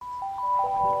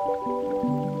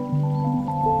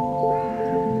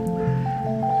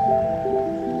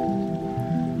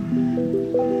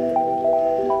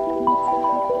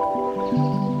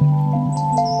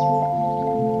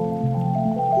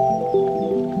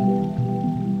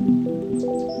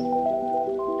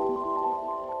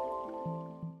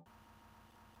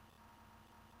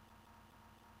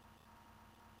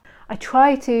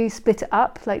try to split it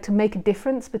up, like to make a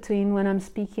difference between when I'm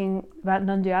speaking about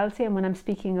non-duality and when I'm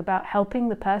speaking about helping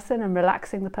the person and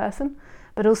relaxing the person.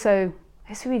 But also,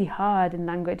 it's really hard in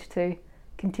language to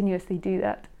continuously do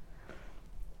that.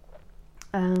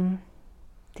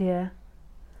 Yeah.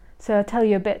 So I'll tell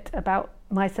you a bit about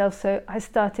myself. So I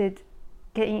started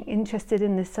getting interested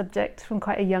in this subject from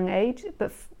quite a young age,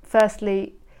 but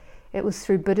firstly, it was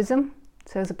through Buddhism.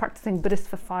 So I was a practicing Buddhist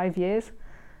for 5 years,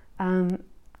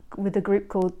 with a group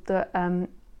called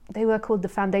they were called the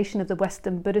Foundation of the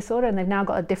Western Buddhist Order, and they've now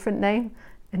got a different name,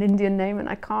 an Indian name, and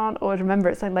I can't always remember.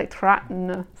 It's something like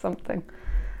Tratan or something.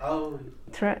 Oh.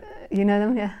 You know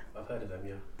them, yeah? I've heard of them,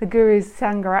 yeah. The Guru's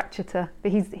Sangharachita,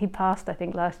 but he passed, I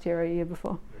think, last year or a year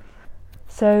before.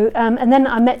 So, and then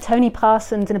I met Tony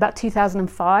Parsons in about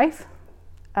 2005.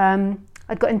 I'd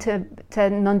got into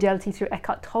non-duality through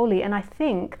Eckhart Tolle, and I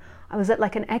think I was at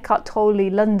like an Eckhart Tolle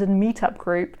London meetup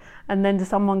group, and then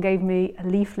someone gave me a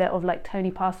leaflet of like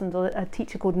Tony Parsons or a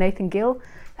teacher called Nathan Gill.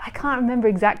 I can't remember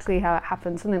exactly how it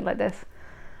happened, something like this.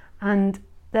 And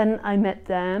then I met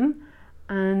them,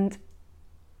 and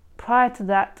prior to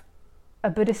that, a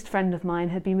Buddhist friend of mine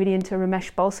had been really into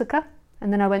Ramesh Balsakar,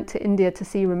 and then I went to India to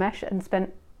see Ramesh and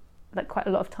spent like quite a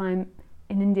lot of time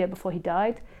in India before he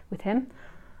died with him.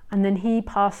 And then he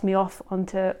passed me off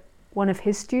onto one of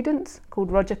his students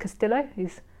called Roger Castillo,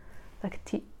 who's like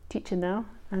a teacher now.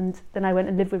 And then I went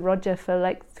and lived with Roger for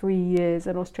like 3 years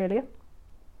in Australia.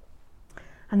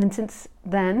 And then since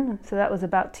then, so that was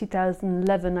about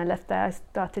 2011, I left there, I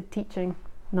started teaching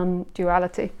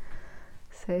non-duality.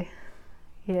 So,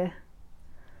 yeah.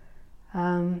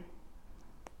 And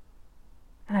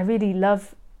I really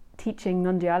love teaching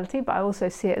non-duality, but I also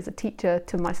see it as a teacher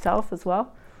to myself as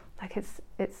well. Like it's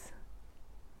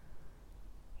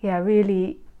yeah,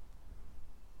 really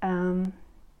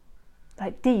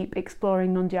like deep,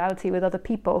 exploring non-duality with other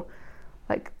people.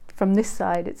 Like from this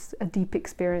side, it's a deep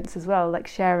experience as well, like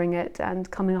sharing it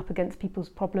and coming up against people's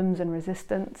problems and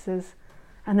resistances,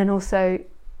 and then also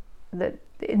that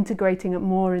integrating it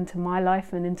more into my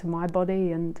life and into my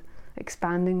body and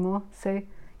expanding more. So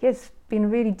yeah, it's been a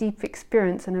really deep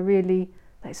experience and a really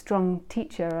like strong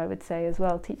teacher, I would say, as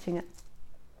well, teaching it.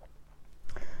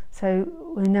 So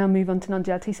we'll now move on to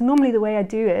non-duality. So normally the way I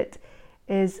do it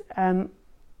is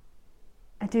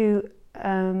I do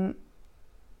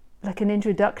like an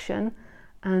introduction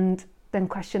and then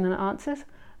question and answers.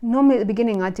 Normally at the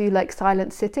beginning I do like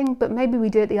silent sitting, but maybe we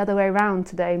do it the other way around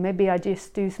today. Maybe I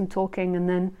just do some talking and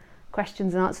then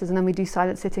questions and answers, and then we do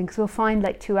silent sitting, because we'll find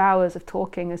like 2 hours of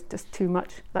talking is just too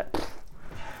much.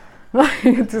 Like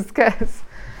it just gets,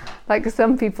 like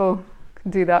some people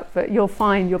can do that, but you'll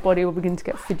find your body will begin to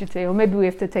get fidgety, or maybe we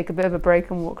have to take a bit of a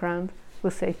break and walk around.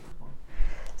 We'll see.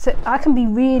 So I can be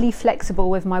really flexible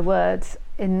with my words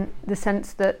in the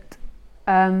sense that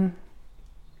I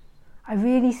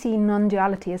really see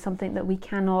non-duality as something that we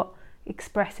cannot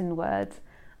express in words,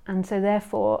 and so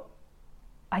therefore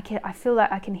I feel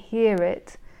like I can hear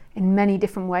it in many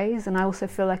different ways, and I also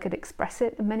feel like I could express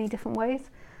it in many different ways.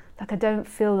 Like I don't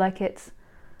feel like it's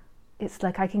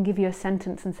like I can give you a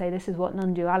sentence and say this is what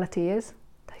non-duality is.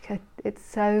 Like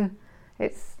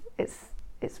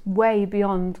it's way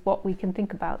beyond what we can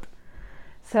think about.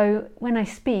 So when I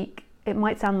speak, it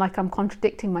might sound like I'm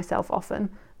contradicting myself often,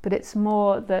 but it's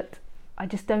more that I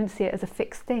just don't see it as a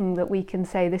fixed thing that we can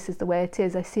say this is the way it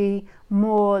is. I see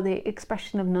more the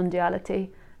expression of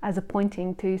non-duality as a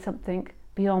pointing to something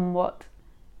beyond what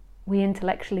we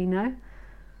intellectually know.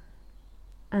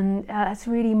 And it's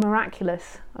really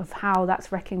miraculous of how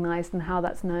that's recognized and how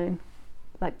that's known,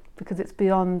 like because it's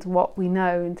beyond what we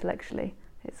know intellectually.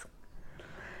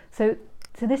 So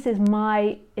this is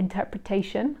my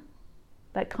interpretation,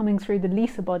 like coming through the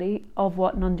Lisa body of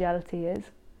what non-duality is.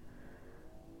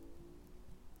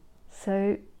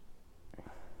 So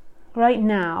right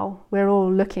now we're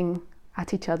all looking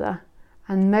at each other,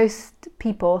 and most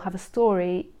people have a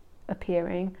story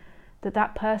appearing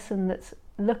that person that's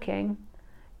looking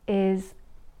is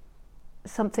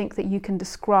something that you can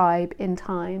describe in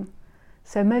time.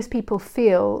 So most people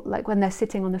feel like when they're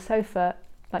sitting on the sofa,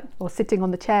 like or sitting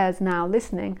on the chairs now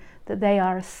listening, that they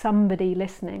are a somebody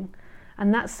listening,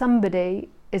 and that somebody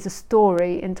is a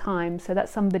story in time. So that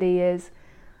somebody is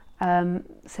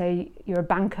say you're a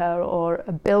banker or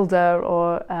a builder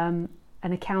or an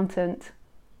accountant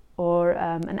or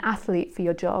an athlete for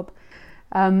your job.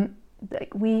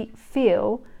 Like we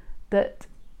feel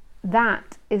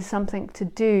that is something to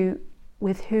do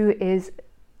with who is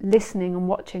listening and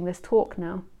watching this talk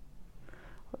now.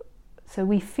 So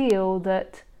we feel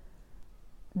that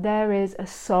there is a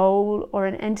soul or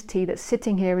an entity that's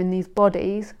sitting here in these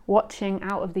bodies, watching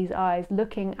out of these eyes,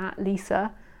 looking at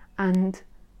Lisa and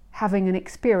having an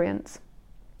experience.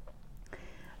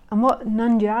 And what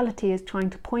non-duality is trying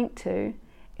to point to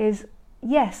is,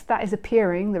 yes, that is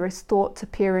appearing, there is thoughts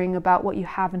appearing about what you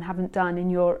have and haven't done in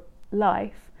your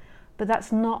life, but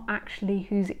that's not actually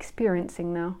who's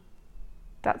experiencing now.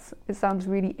 It sounds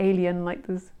really alien, like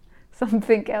there's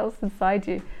something else inside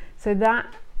you. So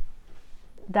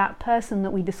that person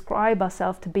that we describe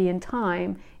ourselves to be in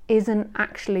time isn't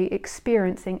actually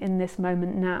experiencing in this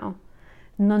moment now.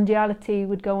 Non-duality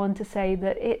would go on to say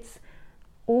that it's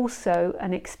also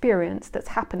an experience that's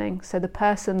happening. So the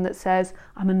person that says,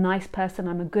 I'm a nice person,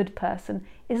 I'm a good person,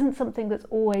 isn't something that's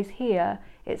always here.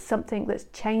 It's something that's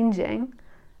changing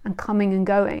and coming and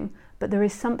going, but there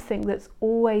is something that's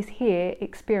always here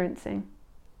experiencing.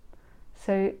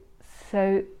 So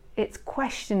it's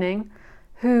questioning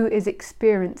who is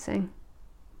experiencing.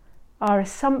 Our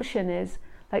assumption is,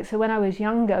 so when I was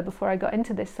younger, before I got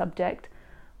into this subject,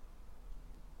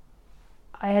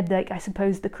 I had I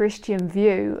suppose the Christian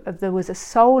view of there was a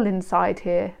soul inside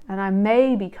here, and I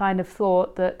maybe kind of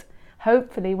thought that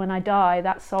hopefully when I die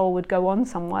that soul would go on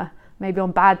somewhere. Maybe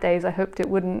on bad days I hoped it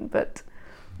wouldn't, but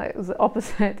it was the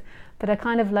opposite. But I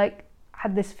kind of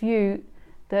had this view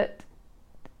that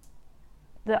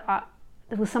there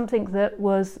was something that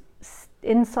was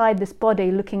inside this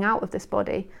body looking out of this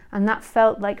body, and that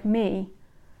felt like me.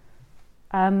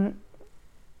 I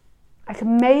could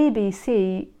maybe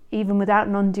see, even without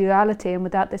non-duality and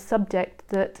without this subject,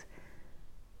 that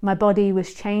my body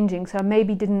was changing. So I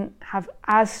maybe didn't have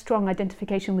as strong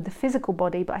identification with the physical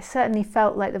body, but I certainly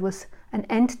felt like there was an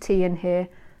entity in here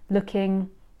looking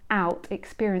out,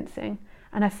 experiencing.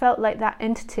 And I felt like that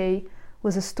entity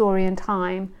was a story in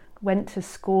time, went to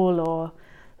school or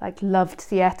loved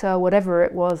theatre, whatever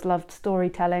it was, loved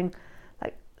storytelling.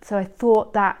 So I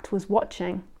thought that was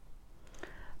watching.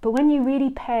 But when you really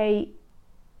pay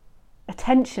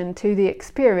attention to the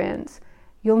experience,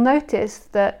 you'll notice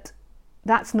that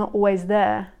that's not always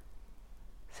there.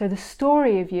 So the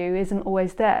story of you isn't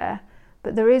always there,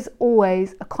 but there is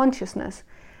always a consciousness.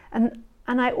 And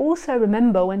I also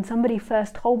remember when somebody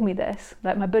first told me this,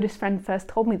 my Buddhist friend first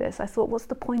told me this, I thought, what's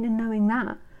the point in knowing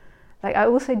that? I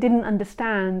also didn't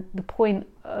understand the point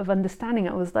of understanding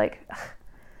it. I was like, ugh,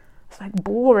 it's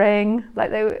boring.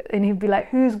 And he'd be like,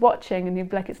 who's watching? And he'd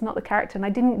be like, it's not the character. And I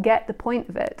didn't get the point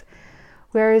of it.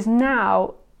 Whereas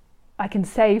now I can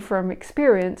say from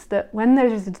experience that when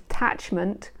there's a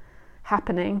detachment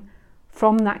happening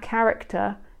from that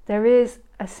character, there is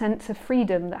a sense of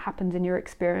freedom that happens in your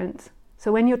experience.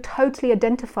 So when you're totally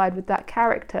identified with that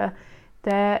character,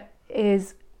 there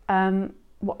is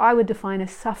what I would define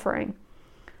as suffering.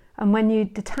 And when you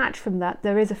detach from that,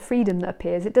 there is a freedom that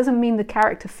appears. It doesn't mean the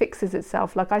character fixes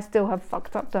itself. I still have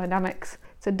fucked up dynamics.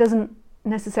 So it doesn't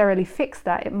necessarily fix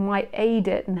that. It might aid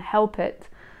it and help it.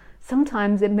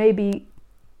 Sometimes it maybe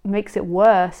makes it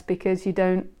worse because you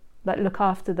don't look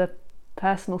after the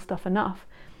personal stuff enough.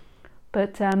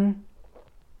 But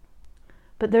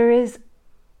there is,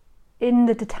 in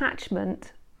the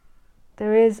detachment,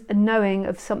 there is a knowing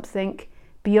of something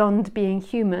beyond being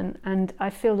human. And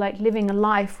I feel like living a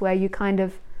life where you kind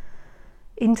of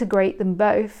integrate them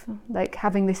both,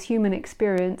 having this human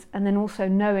experience and then also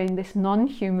knowing this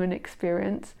non-human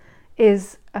experience,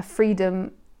 is a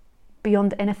freedom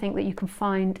beyond anything that you can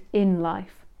find in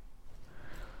life.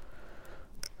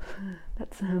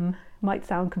 That's might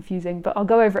sound confusing, but I'll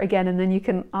go over it again and then you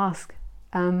can ask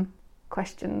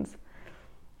questions.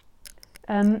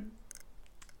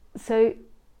 So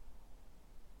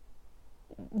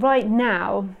right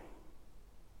now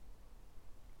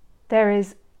there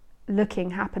is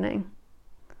looking happening.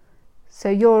 So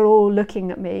you're all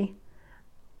looking at me,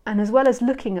 and as well as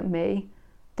looking at me,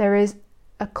 there is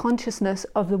a consciousness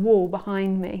of the wall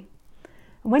behind me.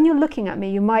 And when you're looking at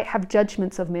me, you might have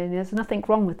judgments of me, and there's nothing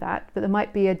wrong with that, but there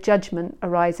might be a judgment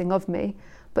arising of me.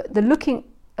 But the looking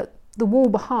at the wall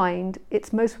behind,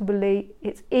 it's most probably,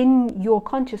 it's in your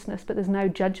consciousness, but there's no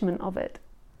judgment of it.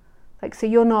 So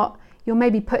you're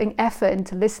maybe putting effort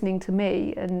into listening to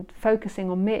me and focusing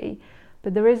on me,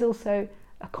 but there is also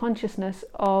a consciousness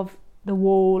of the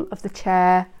wall, of the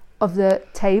chair, of the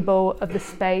table, of the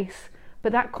space,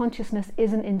 but that consciousness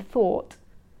isn't in thought.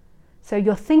 So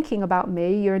you're thinking about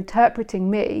me, you're interpreting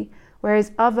me,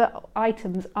 whereas other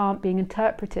items aren't being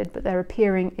interpreted, but they're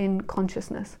appearing in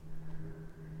consciousness.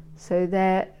 So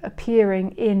they're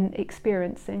appearing in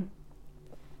experiencing.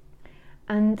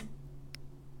 And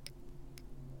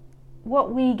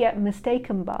what we get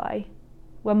mistaken by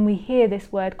when we hear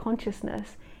this word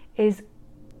consciousness is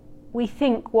we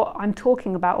think what I'm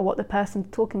talking about or what the person's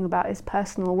talking about is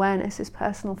personal awareness, is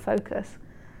personal focus.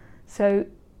 So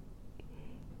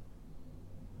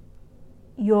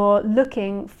you're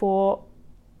looking for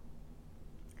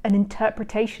an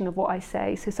interpretation of what I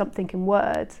say, so something in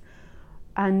words,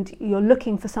 and you're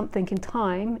looking for something in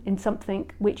time, in something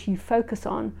which you focus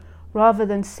on, rather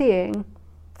than seeing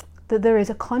that there is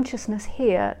a consciousness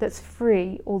here that's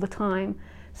free all the time.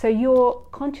 So your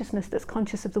consciousness that's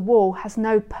conscious of the wall has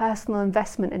no personal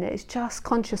investment in it. It's just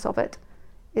conscious of it.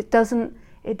 It doesn't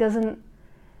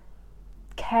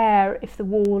care if the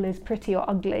wall is pretty or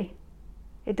ugly.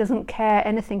 It doesn't care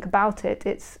anything about it.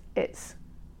 It's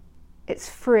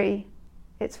free.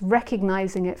 It's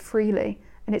recognizing it freely,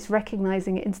 and it's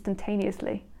recognizing it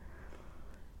instantaneously.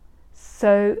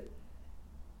 So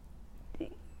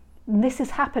this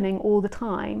is happening all the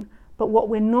time. But what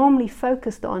we're normally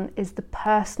focused on is the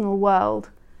personal world.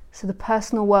 So the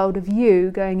personal world of you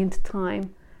going into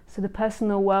time. So the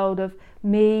personal world of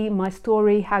me, my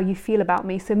story, how you feel about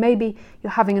me. So maybe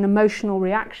you're having an emotional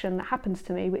reaction that happens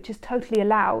to me, which is totally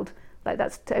allowed. Like,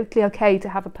 that's totally okay to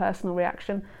have a personal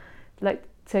reaction. Like,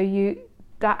 so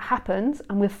that happens,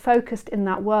 and we're focused in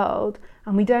that world,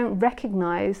 and we don't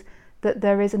recognize that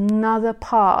there is another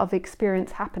part of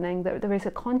experience happening, that there is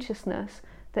a consciousness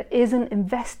that isn't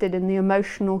invested in the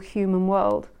emotional human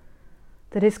world,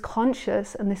 that is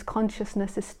conscious, and this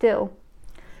consciousness is still.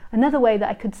 Another way that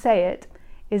I could say it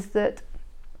is that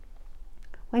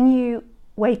when you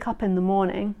wake up in the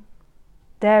morning,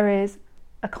 there is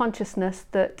a consciousness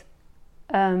that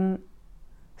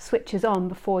switches on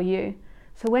before you.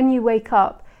 So when you wake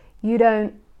up, you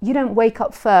don't wake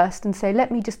up first and say,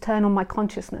 let me just turn on my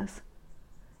consciousness.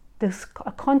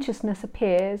 A consciousness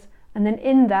appears, and then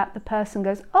in that the person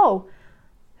goes, oh,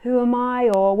 who am I,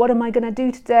 or what am I going to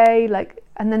do today? Like,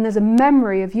 and then there's a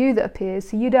memory of you that appears.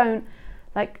 So you don't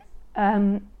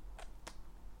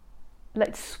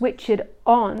let's switch it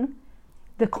on.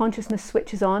 The consciousness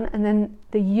switches on, and then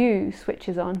the you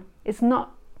switches on. It's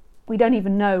not. We don't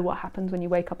even know what happens when you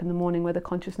wake up in the morning, whether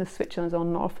consciousness switches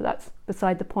on or off. That's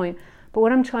beside the point. But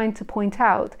what I'm trying to point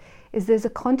out is there's a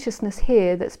consciousness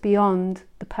here that's beyond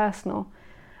the personal.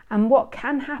 And what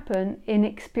can happen in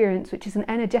experience, which is an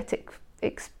energetic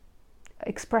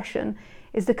expression,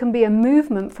 is there can be a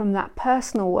movement from that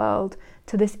personal world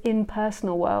to this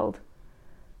impersonal world.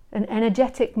 An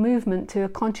energetic movement to a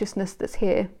consciousness that's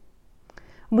here.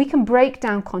 And we can break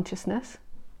down consciousness,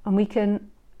 and we can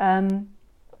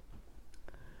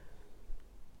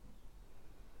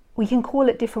call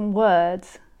it different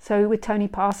words. So with Tony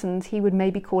Parsons, he would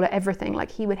maybe call it everything.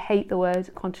 Like, he would hate the word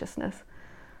consciousness.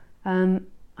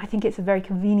 I think it's a very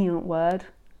convenient word,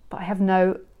 but I have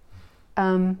no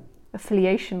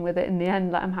affiliation with it in the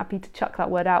end. Like, I'm happy to chuck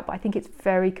that word out, but I think it's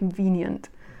very convenient.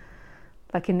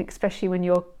 Like, especially when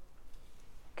you're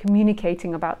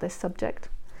communicating about this subject.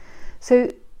 So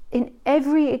in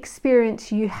every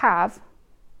experience you have,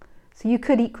 so you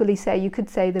could equally say,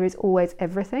 there is always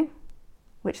everything,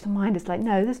 which the mind is like,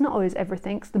 no, there's not always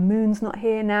everything, because the moon's not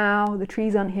here now, the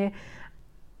trees aren't here.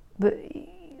 But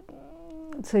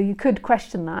so you could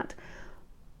question that.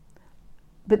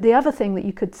 But the other thing that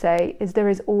you could say is there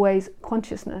is always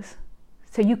consciousness.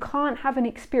 So you can't have an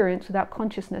experience without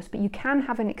consciousness, but you can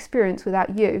have an experience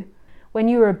without you. When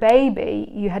you were a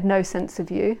baby, you had no sense of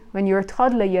you. When you were a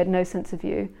toddler, you had no sense of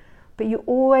you. But you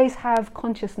always have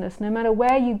consciousness. No matter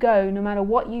where you go, no matter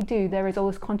what you do, there is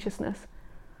always consciousness.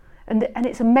 And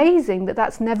it's amazing that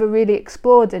that's never really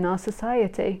explored in our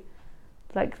society.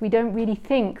 Like, we don't really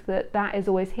think that that is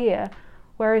always here.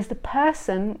 Whereas the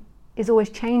person is always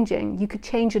changing. You could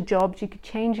change your jobs, you could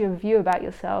change your view about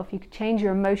yourself, you could change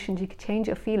your emotions, you could change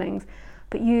your feelings,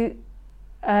 but you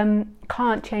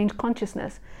can't change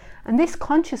consciousness. And this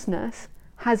consciousness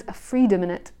has a freedom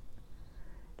in it.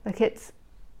 Like,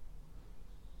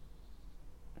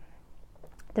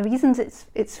 the reasons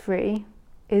it's free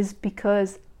is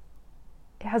because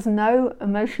it has no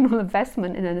emotional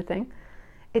investment in anything.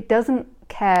 It doesn't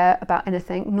care about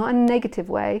anything, not in a negative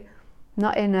way,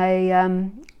 not in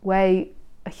a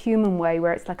human way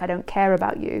where it's like, I don't care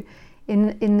about you,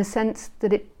 in the sense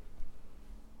that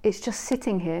it's just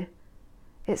sitting here.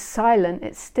 It's silent,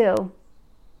 it's still.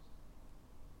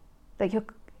 Like,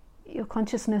 your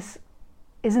consciousness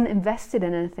isn't invested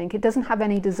in anything. It doesn't have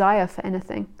any desire for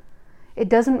anything. It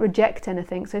doesn't reject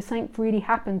anything. So something really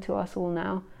happened to us all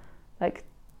now. Like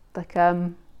like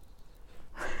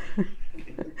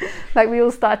we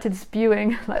all started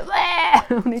spewing like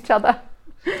on each other.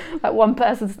 Like one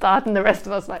person started and the rest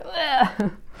of us like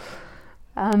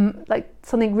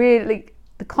something really,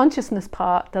 the consciousness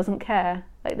part doesn't care.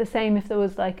 Like the same if there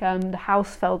was like the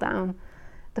house fell down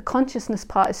The consciousness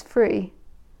part is free.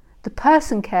 The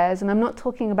person cares, and I'm not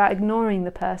talking about ignoring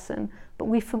the person, but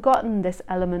we've forgotten this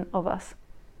element of us.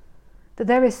 That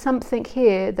there is something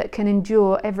here that can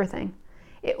endure everything.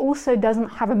 It also doesn't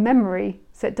have a memory,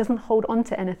 so it doesn't hold on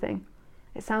to anything.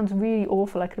 It sounds really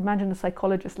awful. I could imagine a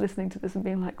psychologist listening to this and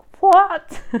being like,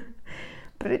 what?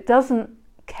 But it doesn't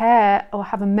care or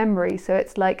have a memory, so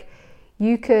it's like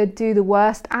you could do the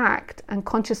worst act and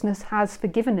consciousness has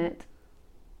forgiven it.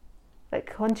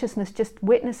 Like consciousness just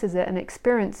witnesses it and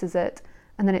experiences it,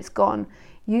 and then it's gone.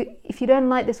 If you don't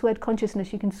like this word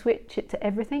consciousness, you can switch it to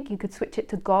everything. You could switch it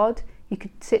to God. You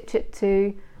could switch it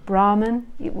to Brahman,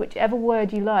 whichever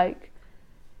word you like.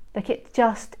 Like it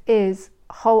just is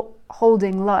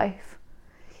holding life.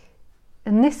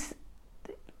 And this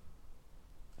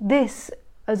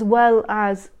as well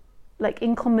as like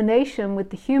in combination with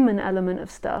the human element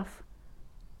of stuff,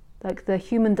 like the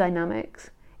human dynamics,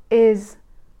 is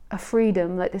a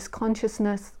freedom, like this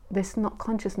consciousness, this not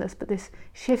consciousness, but this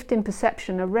shift in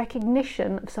perception, a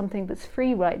recognition of something that's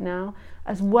free right now,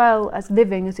 as well as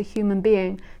living as a human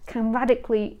being, can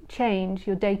radically change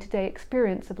your day-to-day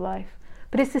experience of life.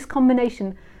 But it's this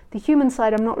combination. The human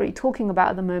side I'm not really talking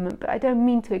about at the moment, but I don't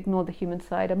mean to ignore the human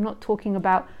side. I'm not talking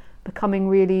about becoming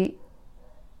really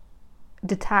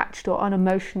detached or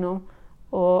unemotional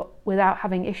or without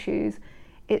having issues.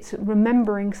 It's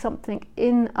remembering something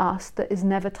in us that is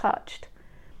never touched.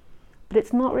 But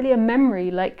it's not really a memory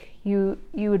like you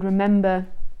would remember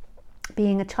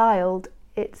being a child.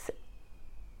 It's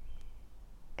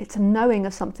a knowing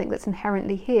of something that's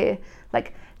inherently here.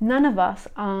 Like none of us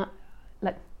are,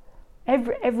 like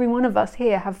every one of us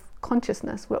here have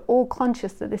consciousness. We're all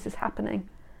conscious that this is happening.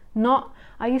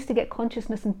 I used to get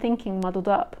consciousness and thinking muddled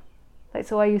up. Like,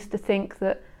 so I used to think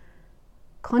that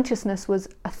consciousness was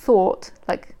a thought,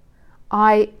 like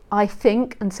I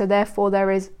think, and so therefore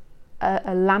there is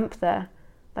a lamp there.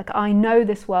 Like I know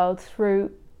this world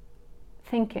through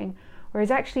thinking, whereas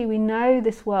actually we know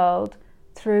this world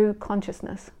through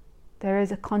consciousness. There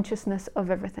is a consciousness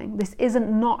of everything. This isn't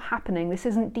not happening. This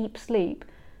isn't deep sleep.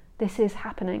 This is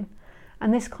happening.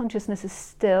 And this consciousness is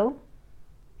still.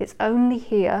 It's only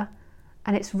here,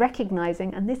 and it's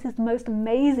recognizing, and this is the most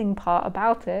amazing part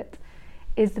about it,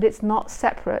 is that it's not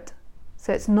separate.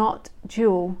 So it's not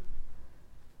dual.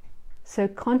 So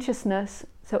consciousness,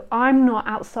 so I'm not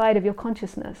outside of your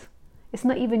consciousness. It's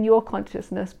not even your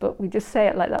consciousness, but we just say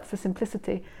it like that for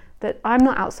simplicity, that I'm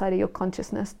not outside of your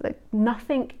consciousness, that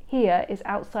nothing here is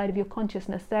outside of your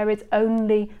consciousness. There is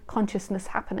only consciousness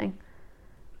happening.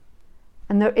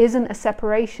 And there isn't a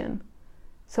separation.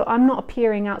 So I'm not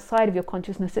appearing outside of your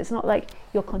consciousness. It's not like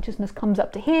your consciousness comes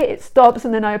up to here, it stops,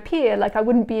 and then I appear. Like I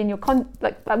wouldn't be in your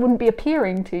I wouldn't be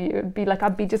appearing to you. It'd be like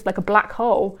I'd be just like a black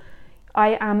hole.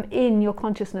 I am in your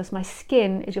consciousness. My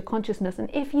skin is your consciousness. And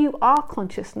if you are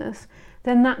consciousness,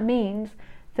 then that means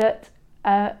that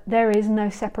there is no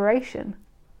separation.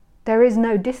 There is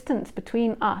no distance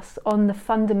between us on the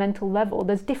fundamental level.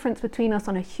 There's difference between us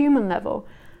on a human level,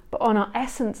 but on our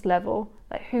essence level,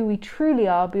 like who we truly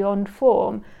are beyond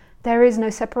form, there is no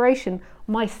separation.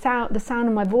 The sound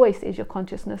of my voice is your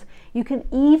consciousness. You can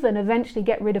even eventually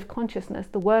get rid of consciousness,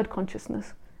 the word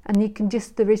consciousness, and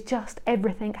there is just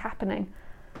everything happening.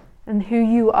 And who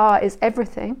you are is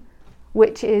everything,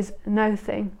 which is no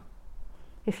thing,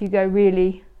 if you go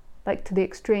really like to the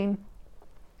extreme.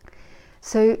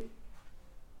 So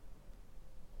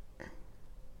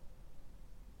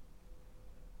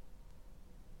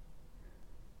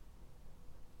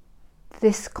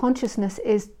this consciousness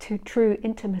is to true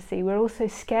intimacy. We're also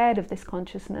scared of this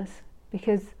consciousness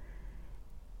because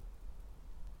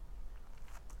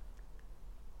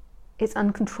it's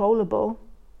uncontrollable,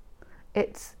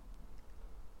 it's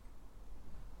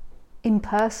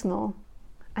impersonal,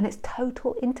 and it's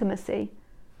total intimacy.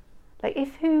 Like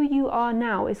if who you are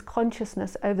now is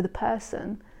consciousness over the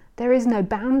person, there is no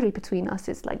boundary between us.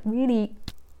 It's like really,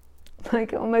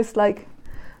 like almost like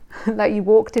you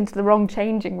walked into the wrong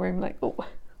changing room, like, oh,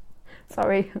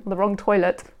 sorry, the wrong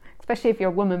toilet. Especially if you're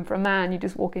a woman. For a man, you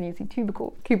just walk in, you see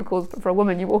cubicles, but for a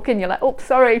woman, you walk in, you're like, oh,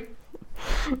 sorry.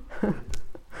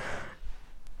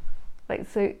 Like,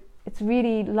 so it's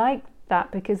really like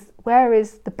that, because where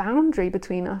is the boundary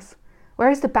between us? Where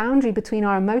is the boundary between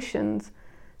our emotions?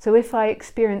 So if I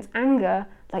experience anger,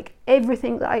 like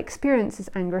everything that I experience is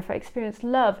anger. If I experience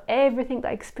love, everything that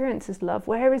I experience is love.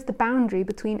 Where is the boundary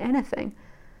between anything?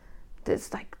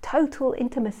 There's like total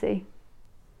intimacy.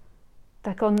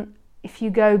 Like if you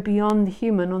go beyond the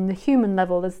human, on the human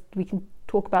level, we can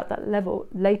talk about that level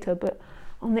later, but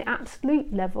on the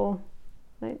absolute level,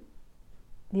 like,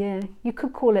 yeah, you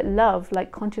could call it love,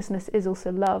 like consciousness is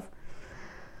also love.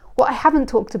 What I haven't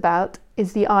talked about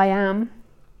is the I am,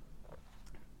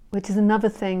 which is another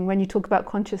thing when you talk about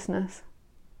consciousness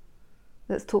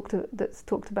that's talked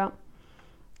about.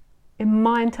 In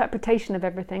my interpretation of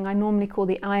everything, I normally call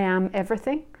the I am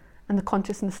everything and the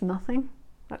consciousness nothing.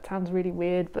 That sounds really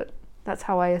weird, but that's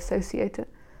how I associate it.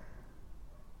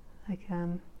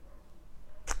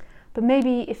 But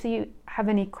maybe if you have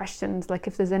any questions, like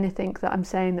if there's anything that I'm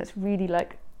saying that's really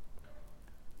like,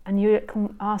 and you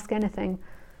can ask anything,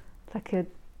 like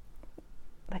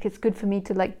it's good for me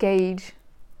to like gauge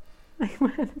like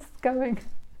where it's going.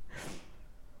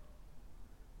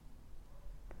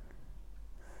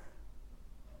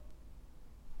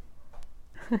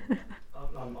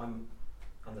 I'm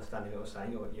understanding what you're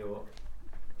saying. You're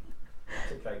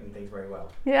articulating things very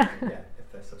well. Yeah. Yeah, if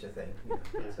there's such a thing.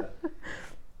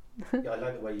 Yeah, I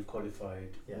like the way you qualified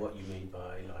what you mean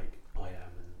by like I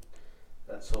am, and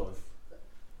that sort of.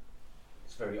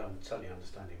 It's very. I'm totally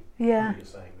understanding what you're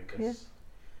saying, because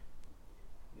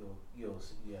you're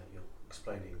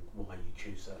explaining why you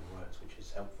choose certain words, which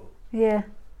is helpful. Yeah.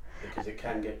 Because it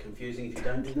can get confusing if you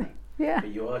don't do that. Yeah. But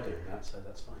you are doing that, so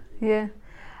that's fine. Yeah.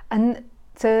 And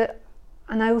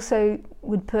I also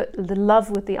would put the love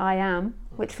with the I am,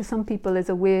 which for some people is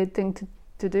a weird thing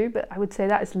to do, but I would say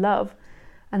that is love.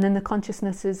 And then the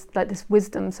consciousness is like this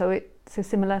wisdom, so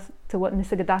similar to what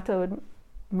Nisargadatta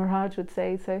Maharaj would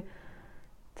say. So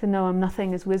to know I'm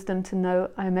nothing is wisdom, to know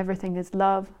I am everything is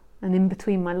love, and in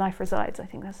between my life resides. I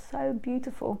think that's so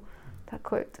beautiful, that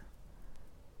quote.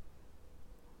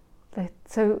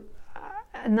 So,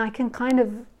 and I can kind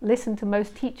of listen to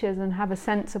most teachers and have a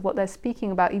sense of what they're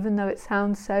speaking about, even though it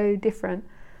sounds so different.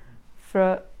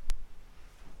 Like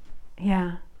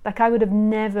I would have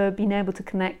never been able to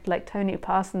connect like Tony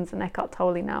Parsons and Eckhart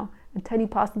Tolle now, and Tony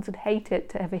Parsons would hate it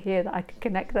to ever hear that I could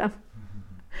connect them.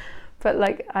 But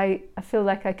like I feel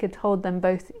like I could hold them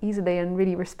both easily and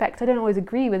really respect. I don't always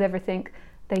agree with everything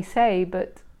they say,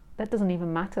 but that doesn't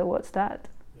even matter. What's that?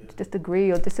 Yeah. Just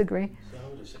agree or disagree. So I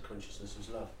would have said consciousness was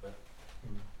love, but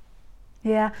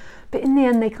yeah, but in the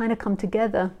end they kind of come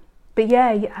together. But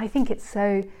yeah, I think it's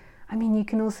so. I mean, you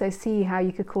can also see how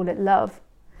you could call it love,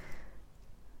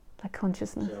 like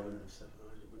consciousness. So I wouldn't have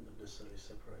necessarily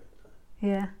separated that.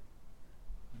 Yeah.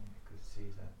 You could see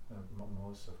that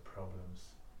most of problems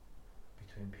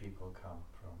between people come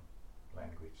from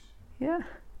language. Yeah.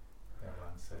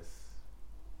 One says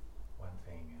one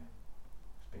thing and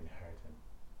it's been heard in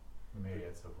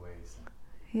myriads of ways,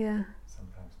 and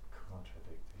sometimes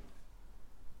contradicting.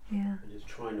 Yeah. And it's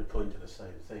trying to point to the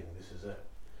same thing. This is it.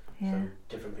 Yeah. So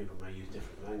different people may use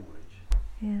different language.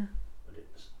 Yeah. But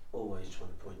it's always trying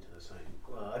to point to the same.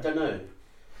 Well, I don't know.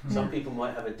 Some people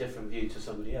might have a different view to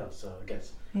somebody else. So I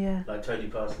guess, like Tony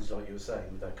Parsons, like you were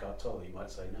saying with Eckhart Tolle, you might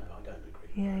say, no, I don't agree.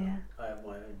 I have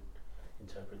my own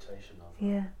interpretation of it.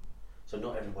 Yeah. So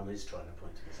not everyone is trying to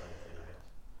point to the same thing, I guess.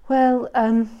 Well,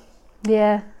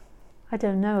 I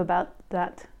don't know about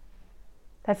that.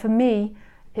 Like for me,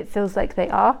 it feels like they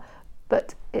are,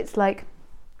 but it's like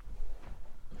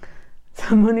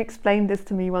someone explained this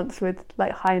to me once with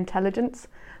like high intelligence.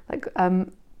 Like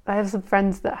I have some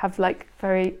friends that have like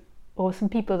or some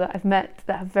people that I've met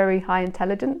that have very high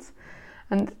intelligence,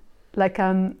 and like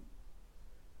one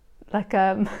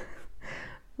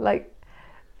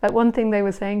thing they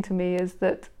were saying to me is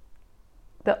that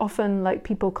often like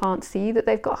people can't see that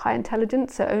they've got high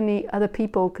intelligence, so only other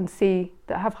people can see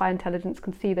that have high intelligence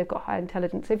can see they've got high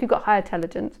intelligence. So if you've got high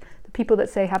intelligence, the people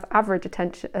that say have average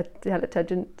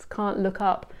intelligence can't look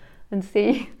up and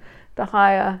see the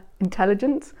higher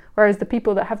intelligence, whereas the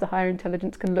people that have the higher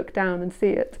intelligence can look down and see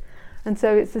it. And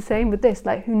so it's the same with this,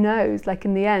 like who knows, like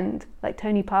in the end, like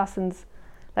Tony Parsons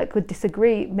like would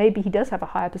disagree, maybe he does have a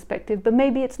higher perspective, but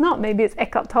maybe it's not, maybe it's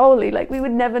Eckhart Tolle, like we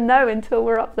would never know until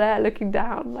we're up there looking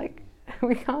down, like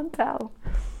we can't tell.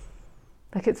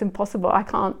 Like it's impossible, I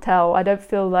can't tell, I don't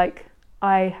feel like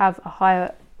I have a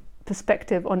higher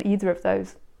perspective on either of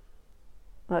those.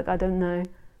 Like I don't know,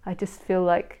 I just feel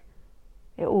like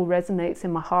it all resonates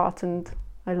in my heart and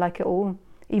I like it all,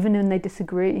 even when they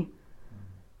disagree.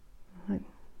 Like,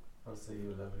 also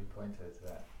you lovely pointed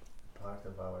that part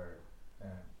of our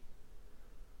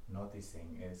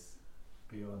noticing is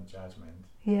beyond judgment.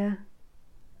 Yeah.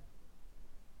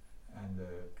 And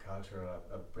the cultural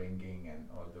upbringing and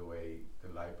all the way the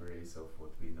libraries of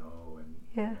what we know and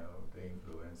you know, the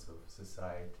influence of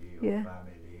society or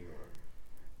family or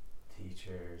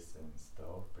teachers and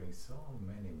stuff brings so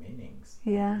many meanings.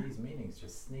 Yeah. And these meanings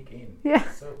just sneak in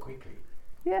so quickly.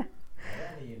 Yeah.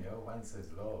 And you know, one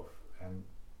says love and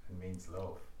it means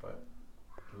love, but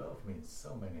love means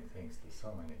so many things to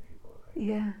so many people.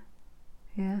 Like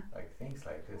Yeah. Like things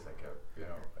like this, like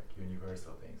like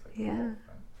universal things, like yeah. love,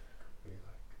 and be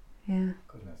like, yeah.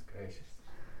 Goodness gracious,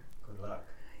 good luck.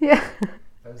 Yeah.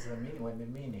 That's the meaning. When the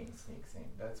meaning sneaks in,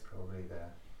 that's probably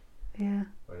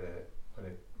where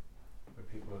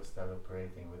people start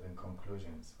operating within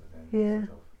conclusions, within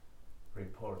sort of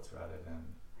reports rather than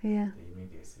the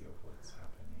immediacy of what's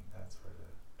happening. That's where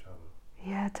the trouble.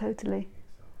 Yeah, totally.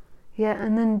 Yeah,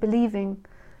 and then believing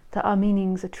that our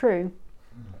meanings are true.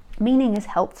 Meaning is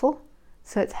helpful,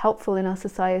 so it's helpful in our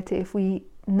society if we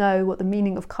know what the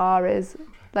meaning of car is.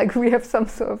 Like we have some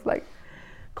sort of like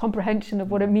comprehension of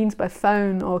what it means by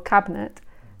phone or cabinet.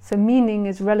 So meaning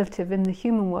is relative in the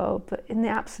human world, but in the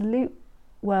absolute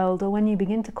world, or when you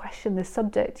begin to question this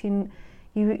subject, you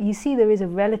see there is a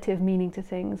relative meaning to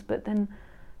things, but then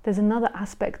there's another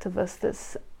aspect of us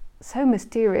that's so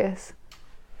mysterious.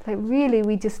 Like really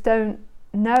we just don't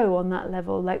know on that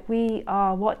level. Like we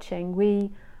are watching,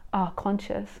 we are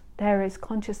conscious, there is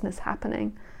consciousness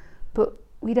happening, but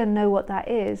we don't know what that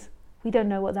is, we don't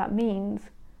know what that means.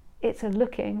 It's a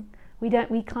looking. We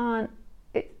can't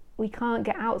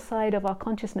get outside of our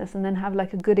consciousness and then have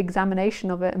like a good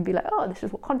examination of it and be like, oh, this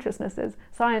is what consciousness is.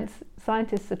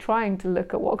 Scientists are trying to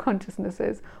look at what consciousness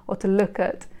is, or to look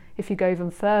at, if you go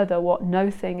even further, what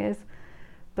no thing is.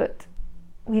 But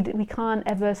we can't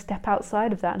ever step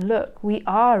outside of that and look. We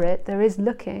are it, there is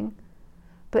looking,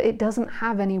 but it doesn't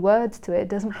have any words to it, it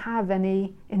doesn't have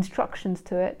any instructions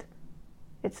to it.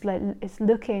 It's like, it's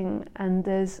looking, and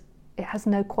it has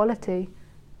no quality,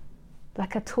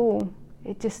 like at all.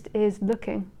 It just is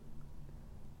looking.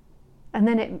 And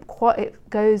then it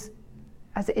goes,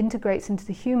 as it integrates into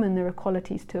the human, there are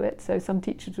qualities to it. So some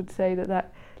teachers would say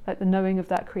that like the knowing of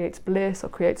that creates bliss, or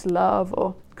creates love,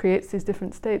 or creates these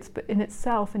different states. But in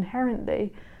itself,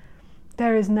 inherently,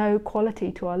 there is no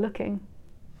quality to our looking,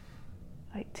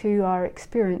 like to our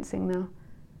experiencing now.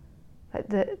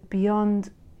 Like beyond,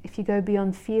 if you go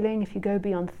beyond feeling, if you go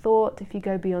beyond thought, if you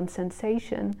go beyond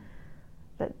sensation,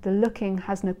 that the looking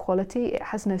has no quality, it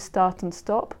has no start and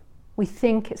stop. We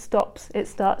think it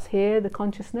starts here, the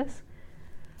consciousness.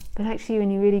 But actually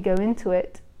when you really go into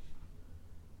it,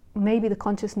 maybe the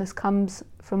consciousness comes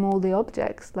from all the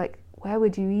objects. Like, where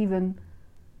would you even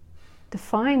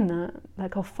define that?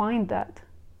 Like, or find that?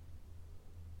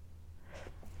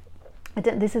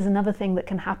 This is another thing that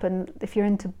can happen if you're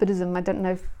into Buddhism. I don't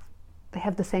know if they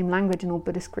have the same language in all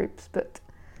Buddhist groups, but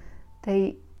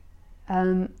the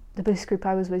Buddhist group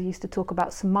I was with used to talk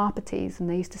about samapatis, and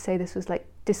they used to say this was like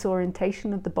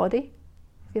disorientation of the body.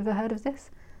 Have you ever heard of this?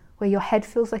 Where your head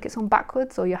feels like it's on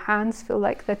backwards, or your hands feel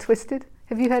like they're twisted.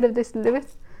 Have you heard of this,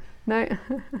 Lewis? No?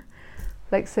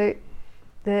 Like, so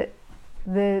this,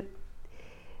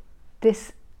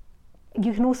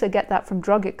 you can also get that from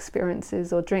drug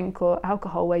experiences or drink or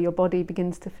alcohol, where your body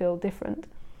begins to feel different.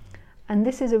 And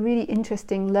this is a really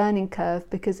interesting learning curve,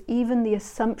 because even the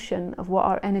assumption of what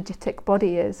our energetic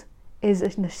body is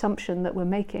an assumption that we're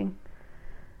making.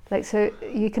 Like, so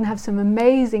you can have some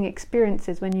amazing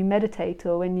experiences when you meditate,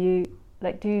 or when you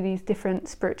like do these different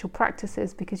spiritual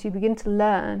practices, because you begin to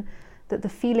learn that the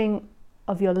feeling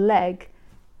of your leg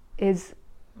is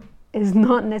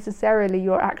not necessarily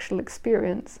your actual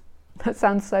experience. That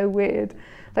sounds so weird.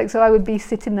 Like, so I would be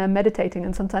sitting there meditating,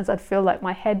 and sometimes I'd feel like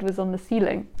my head was on the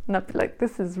ceiling, and I'd be like,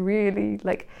 this is really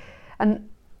like, and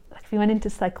like if you went into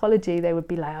psychology, they would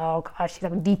be like, oh gosh, she's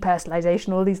having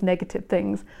depersonalization, all these negative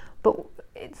things. But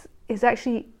it's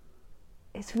actually,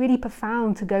 it's really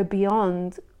profound to go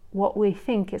beyond what we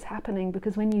think is happening,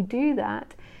 because when you do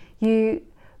that, you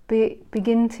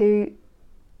begin to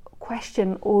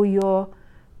question all your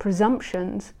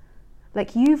presumptions.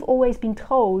 Like, you've always been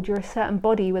told you're a certain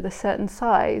body with a certain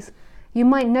size. You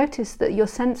might notice that your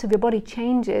sense of your body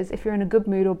changes if you're in a good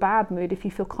mood or bad mood, if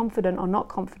you feel confident or not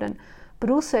confident. But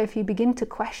also if you begin to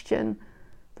question,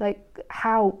 like,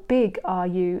 how big are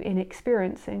you in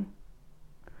experiencing?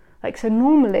 Like, so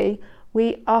normally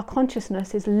our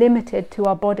consciousness is limited to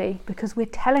our body, because we're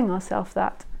telling ourselves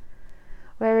that.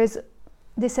 Whereas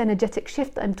this energetic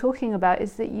shift that I'm talking about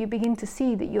is that you begin to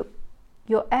see that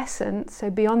your essence, so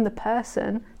beyond the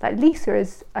person, like Lisa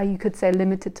is, you could say,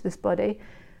 limited to this body,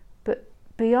 but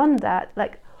beyond that,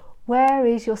 like, where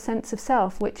is your sense of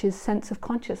self, which is sense of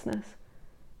consciousness?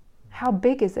 How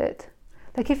big is it?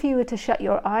 Like, if you were to shut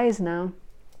your eyes now,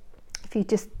 you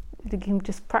can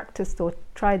just practice or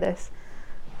try this.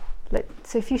 Like,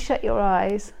 so if you shut your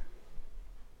eyes,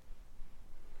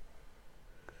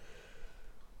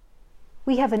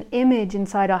 we have an image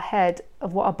inside our head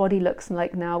of what our body looks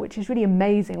like now, which is really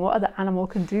amazing. What other animal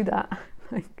can do that?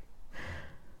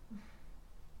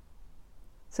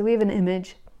 So we have an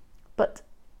image, but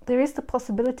there is the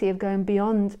possibility of going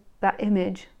beyond that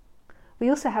image. We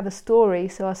also have a story,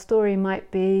 so our story might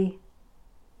be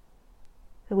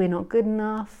that we're not good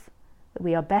enough, that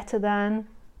we are better than,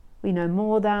 we know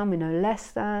more than, we know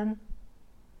less than.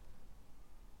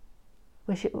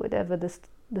 Whatever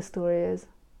the story is.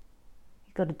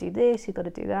 You've got to do this, you've got to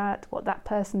do that, what that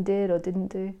person did or didn't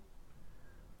do.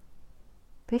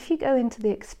 But if you go into the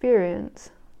experience,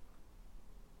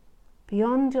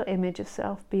 beyond your image of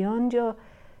self, beyond your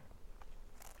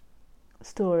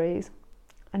stories,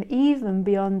 and even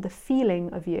beyond the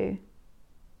feeling of you,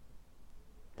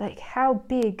 like how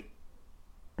big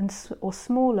or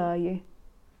small are you?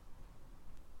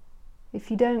 If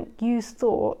you don't use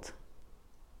thought,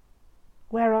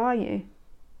 where are you?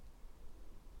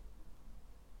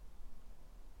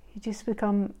 You just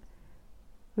become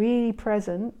really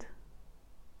present,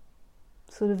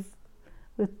 sort of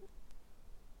with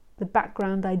the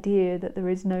background idea that there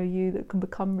is no you that can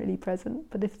become really present.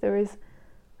 But if there is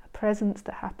a presence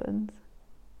that happens,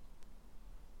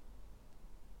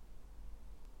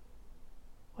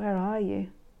 where are you?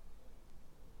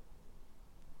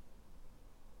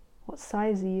 What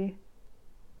size are you?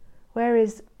 Where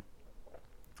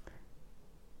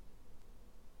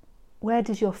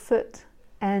does your foot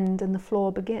end and the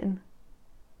floor begin?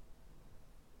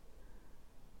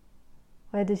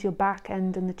 Where does your back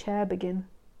end and the chair begin?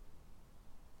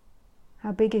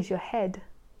 How big is your head?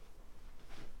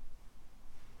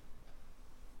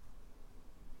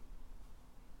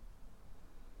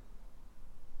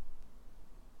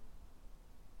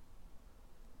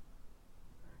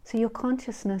 So your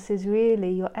consciousness is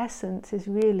really, your essence is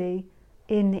really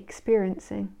in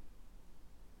experiencing.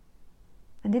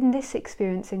 And in this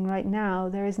experiencing right now,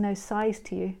 there is no size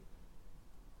to you.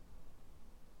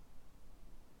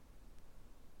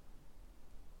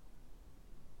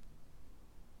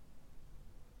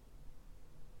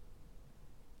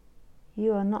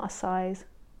 You are not a size.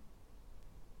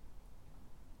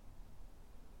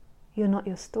 You're not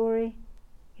your story.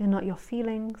 You're not your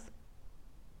feelings.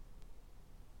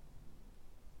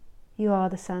 You are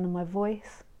the sound of my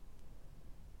voice.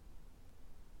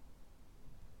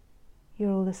 You're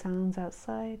all the sounds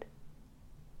outside.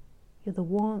 You're the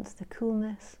warmth, the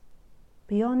coolness.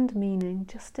 Beyond meaning,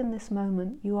 just in this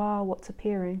moment, you are what's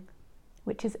appearing,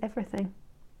 which is everything.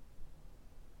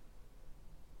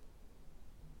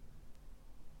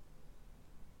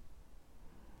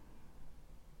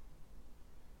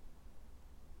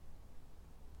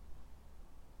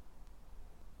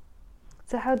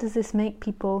 So how does this make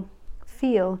people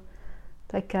feel?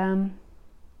 Like,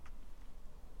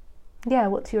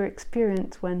 what's your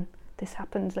experience when this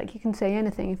happens? Like, you can say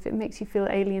anything. If it makes you feel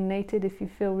alienated, if you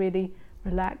feel really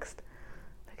relaxed,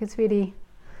 like, it's really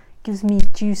gives me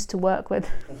juice to work with.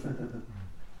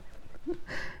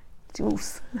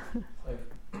 Juice. So,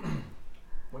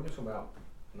 when you're talking about,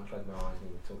 and I closed my eyes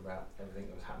and you were talking about everything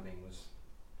that was happening was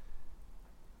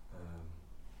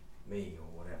me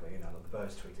or whatever, like the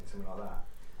birds tweeting, something like that.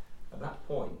 At that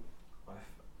point,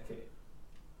 if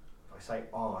I say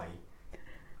I,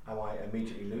 am I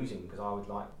immediately losing? Because I would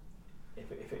like,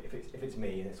 if it's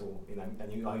me and it's all,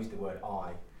 and I use the word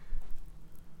I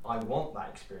want that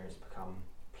experience to become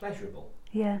pleasurable.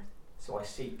 Yeah. So I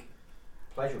seek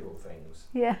pleasurable things.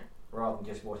 Yeah. Rather than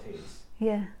just what is.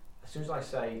 Yeah. As soon as I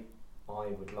say I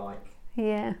would like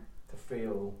to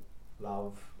feel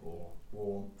love or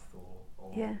warmth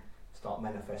or start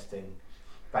manifesting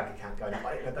bank account going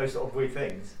up, those sort of weird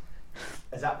things,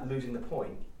 is that losing the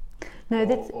point? No,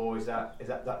 or is that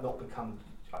not become?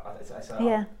 Do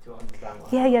you understand?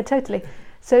 Yeah, totally.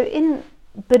 So in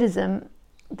Buddhism,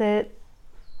 they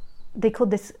call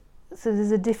this. So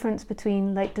there's a difference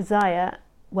between like desire.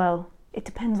 Well, it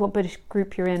depends what Buddhist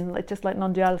group you're in, like just like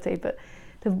non-duality. But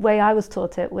the way I was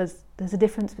taught it was there's a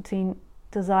difference between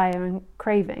desire and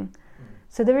craving.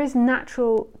 So there is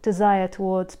natural desire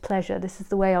towards pleasure. This is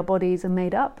the way our bodies are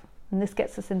made up, and this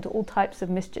gets us into all types of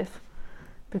mischief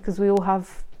because we all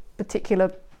have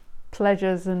particular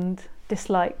pleasures and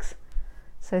dislikes.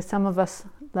 So some of us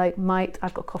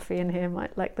I've got coffee in here,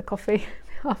 might like the coffee,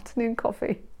 the afternoon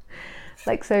coffee.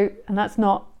 And that's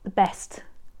not the best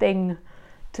thing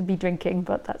to be drinking,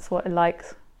 but that's what it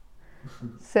likes.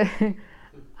 So,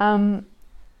 and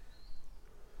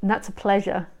that's a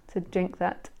pleasure to drink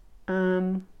that.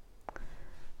 And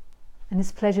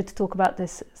it's a pleasure to talk about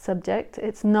this subject.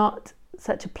 It's not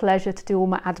such a pleasure to do all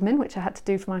my admin, which I had to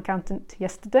do for my accountant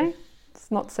yesterday. It's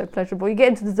not so pleasurable. You get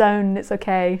into the zone and it's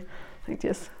okay, like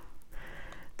just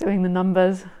doing the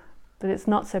numbers, but it's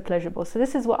not so pleasurable. So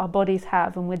this is what our bodies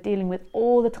have and we're dealing with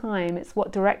all the time. It's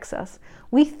what directs us.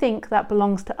 We think that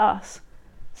belongs to us,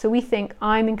 So we think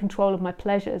I'm in control of my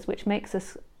pleasures, which makes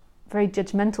us very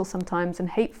judgmental sometimes and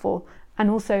hateful, and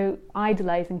also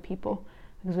idolizing people,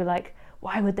 because we're like,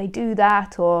 why would they do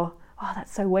that? Or, oh,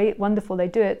 that's so wonderful, they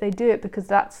do it. They do it because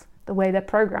that's the way they're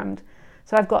programmed.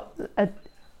 So I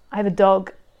have a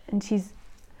dog, and she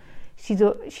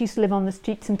used to live on the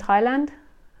streets in Thailand.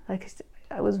 Like,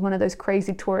 I was one of those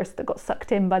crazy tourists that got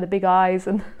sucked in by the big eyes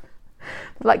and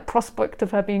like prospect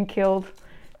of her being killed.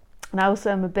 And I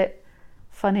also am a bit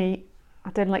funny. I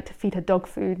don't like to feed her dog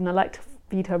food, and I like to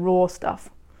feed her raw stuff.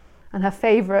 And her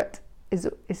favourite is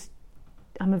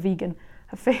I'm a vegan.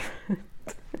 Her favourite,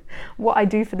 what I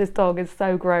do for this dog is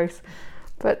so gross.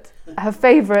 But her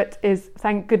favourite is,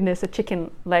 thank goodness, a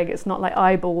chicken leg. It's not like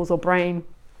eyeballs or brain.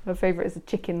 Her favourite is a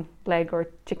chicken leg or a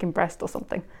chicken breast or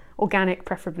something. Organic,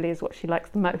 preferably, is what she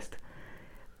likes the most.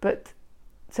 But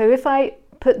so if I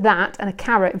put that and a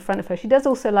carrot in front of her, she does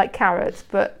also like carrots,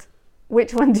 but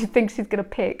which one do you think she's going to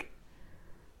pick?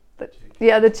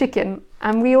 The chicken.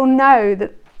 And we all know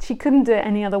that she couldn't do it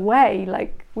any other way.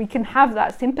 Like, we can have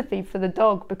that sympathy for the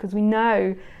dog because we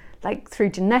know, like, through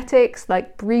genetics,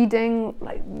 like breeding,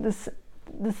 like there's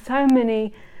so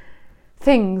many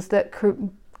things that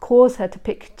cause her to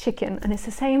pick chicken, and it's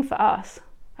the same for us.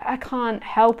 I can't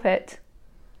help it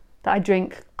that I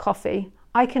drink coffee.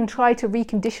 I can try to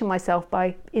recondition myself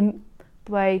by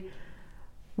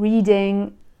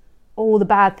reading all the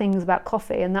bad things about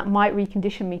coffee, and that might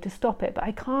recondition me to stop it, but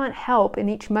I can't help in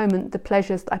each moment the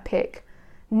pleasures that I pick.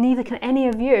 Neither can any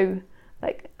of you.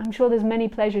 Like, I'm sure there's many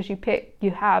pleasures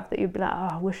you have that you'd be like, oh,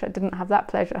 I wish I didn't have that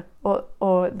pleasure, or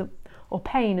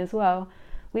pain as well.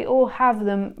 We all have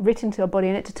them written to our body,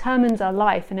 and it determines our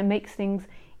life, and it makes things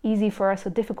easy for us or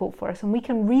difficult for us, and we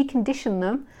can recondition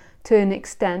them to an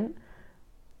extent.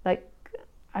 Like,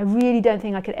 I really don't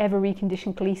think I could ever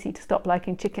recondition Khaleesi to stop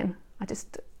liking chicken. I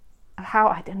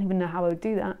don't even know how I would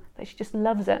do that. Like, she just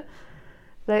loves it.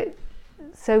 Like,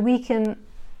 so we can,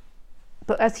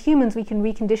 but as humans, we can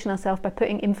recondition ourselves by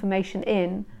putting information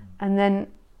in, and then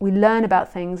we learn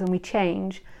about things and we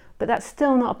change. But that's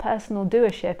still not a personal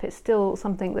doership. It's still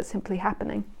something that's simply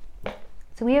happening.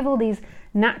 So we have all these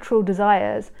natural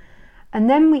desires, and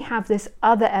then we have this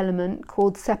other element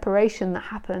called separation that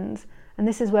happens. And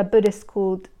this is where my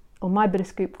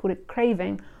Buddhist group called it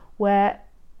craving, where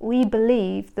we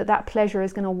believe that pleasure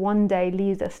is going to one day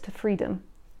lead us to freedom.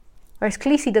 Whereas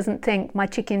Khaleesi doesn't think my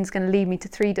chicken's going to lead me to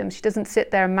freedom. She doesn't sit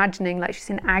there imagining, like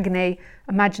she's in agony,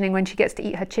 imagining when she gets to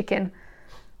eat her chicken,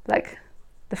 like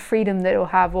the freedom that it'll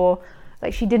have. Or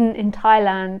like, she didn't in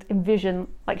Thailand envision,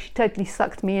 like, she totally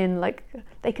sucked me in. Like,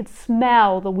 they could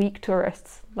smell the weak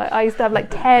tourists. Like, I used to have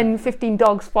like 10, 15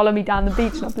 dogs follow me down the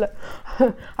beach, and I'd be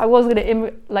like, I was going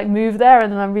to move there,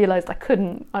 and then I realised I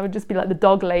couldn't. I would just be like the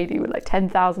dog lady with like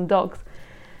 10,000 dogs.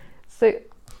 So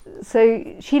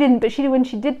she didn't, but when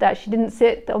she did that, she didn't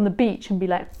sit on the beach and be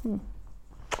like,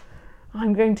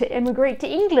 I'm going to immigrate to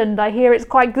England. I hear it's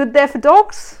quite good there for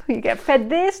dogs. You get fed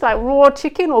this, like raw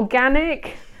chicken,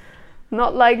 organic,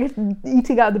 not like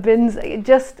eating out of the bins.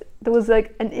 There was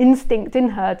like an instinct in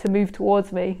her to move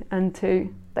towards me and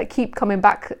to like keep coming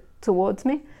back towards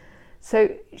me. So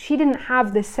she didn't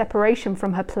have this separation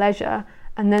from her pleasure,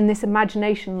 and then this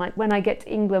imagination, like, when I get to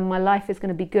England, my life is going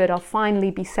to be good. I'll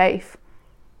finally be safe.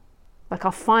 Like,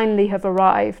 I'll finally have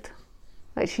arrived.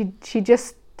 Like, she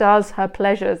just does her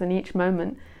pleasures in each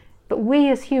moment. But we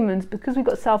as humans, because we've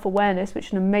got self-awareness, which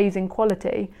is an amazing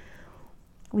quality,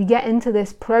 we get into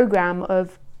this program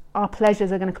of our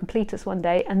pleasures are going to complete us one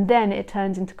day, and then it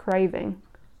turns into craving.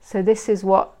 So this is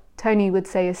what Tony would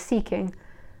say is seeking.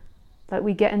 Like,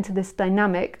 we get into this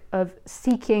dynamic of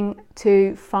seeking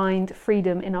to find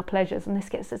freedom in our pleasures, and this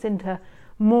gets us into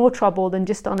more trouble than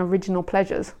just on original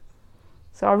pleasures.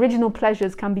 So our original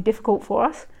pleasures can be difficult for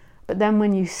us, but then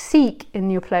when you seek in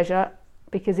your pleasure,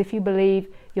 because if you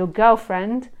believe your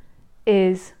girlfriend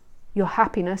is your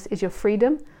happiness, is your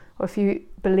freedom, or if you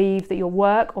believe that your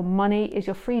work or money is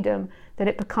your freedom, then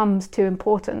it becomes too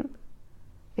important.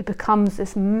 It becomes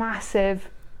this massive,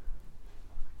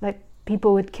 like,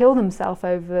 people would kill themselves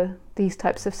over these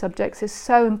types of subjects. Is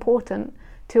so important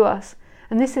to us.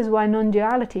 And this is why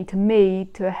non-duality, to me,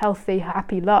 to a healthy,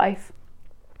 happy life,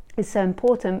 is so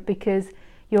important, because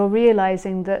you're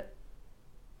realizing that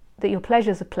your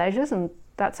pleasures are pleasures, and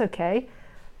that's okay,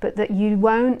 but that you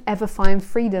won't ever find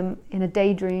freedom in a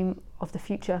daydream of the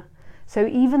future. So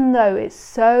even though it's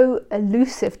so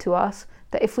elusive to us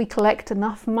that if we collect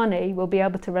enough money, we'll be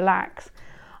able to relax,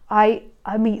 I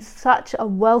meet such a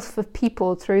wealth of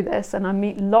people through this, and I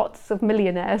meet lots of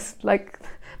millionaires like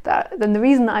that. And the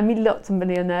reason that I meet lots of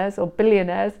millionaires or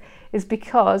billionaires is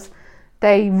because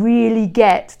they really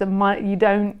get the money. You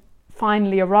don't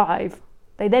finally arrive,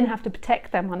 they then have to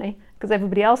protect their money because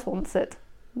everybody else wants it.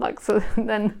 Like, so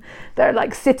then they're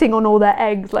like sitting on all their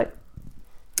eggs, like,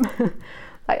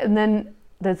 and then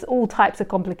there's all types of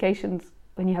complications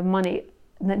when you have money.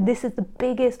 And then this is the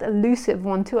biggest elusive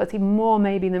one to us, even more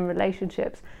maybe than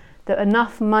relationships, that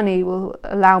enough money will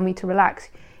allow me to relax.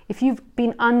 If you've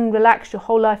been unrelaxed your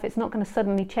whole life, it's not going to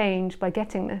suddenly change by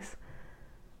getting this.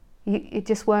 It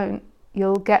just won't.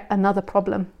 You'll get another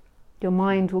problem. Your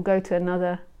mind will go to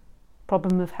another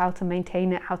problem of how to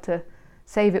maintain it, how to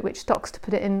save it, which stocks to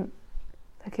put it in.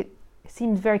 Like it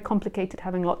seems very complicated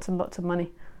having lots and lots of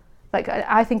money. Like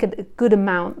I think a good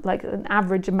amount, like an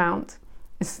average amount,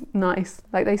 is nice.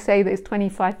 Like they say that it's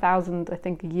 25,000, I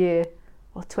think, a year,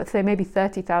 or say maybe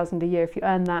 30,000 a year. If you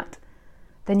earn that,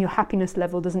 then your happiness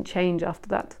level doesn't change after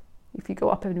that. If you go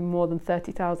up any more than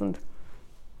 30,000,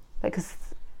 like, 'cause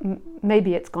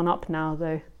maybe it's gone up now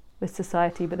though with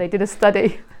society. But they did a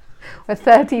study where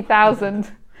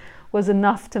 30,000 was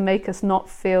enough to make us not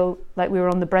feel like we were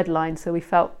on the breadline, so we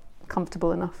felt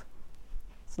comfortable enough.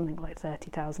 Something like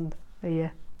 30,000 a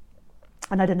year.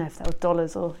 And I don't know if that was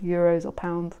dollars or euros or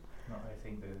pounds. No, I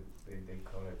think they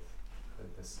call it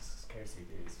the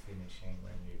scarcity is finishing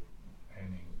when you're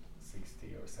earning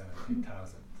 60 or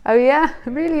 70,000. Oh yeah,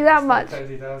 really that much?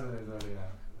 30,000 is already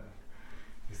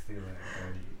it's still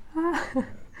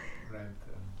rent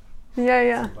and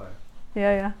yeah. survive.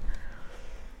 Yeah.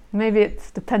 Maybe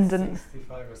it's dependent.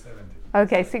 65 or 70.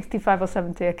 Okay, 65 or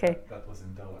 70, okay. That was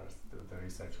in dollars. The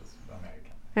research was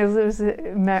American. It was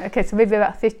okay, so maybe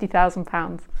about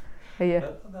 £50,000 a year.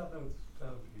 That would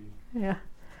be... Yeah.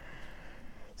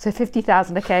 So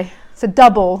 50,000, okay. So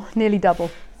double, nearly double.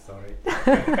 Sorry.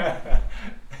 Correction.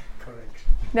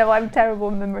 No, I'm terrible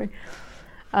in memory.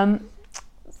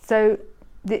 So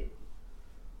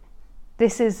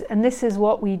this is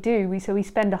what we do. We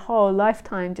spend a whole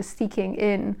lifetime just seeking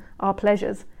in our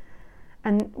pleasures.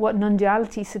 And what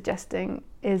non-duality is suggesting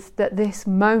is that this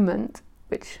moment,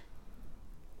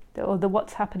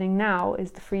 what's happening now,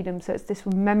 is the freedom. So it's this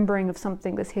remembering of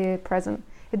something that's here, present.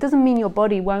 It doesn't mean your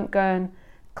body won't go and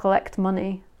collect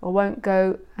money or won't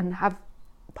go and have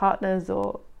partners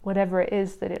or whatever it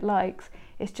is that it likes.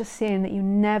 It's just seeing that you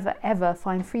never ever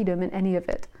find freedom in any of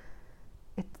it.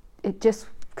 It just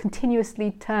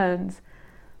continuously turns.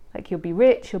 Like you'll be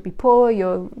rich, you'll be poor,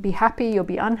 you'll be happy, you'll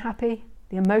be unhappy.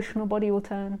 The emotional body will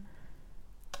turn.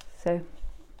 So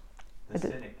the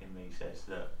cynic in me says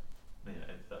that,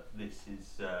 that this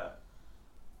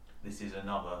is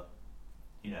another,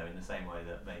 in the same way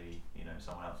that maybe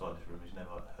someone outside this room who's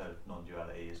never heard of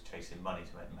non-duality is chasing money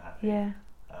to make them happy. Yeah.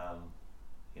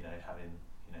 Having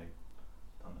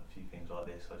done a few things like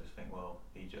this, I just think, well,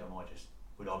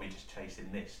 would I be just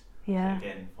chasing this? Yeah. To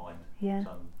again find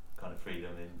some kind of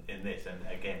freedom in this, and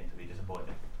again to be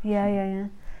disappointed. Yeah.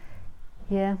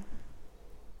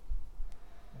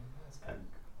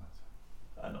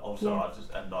 And also, I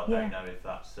don't know if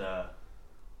that's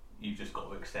you've just got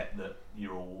to accept that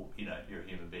you're all, you're a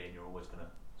human being. You're always going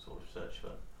to sort of search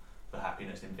for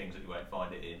happiness in things that you won't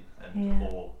find it in,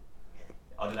 or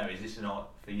I don't know. Is this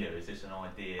for you? Is this an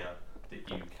idea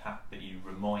that you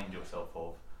remind yourself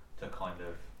of to kind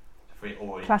of free,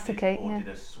 or did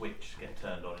a switch get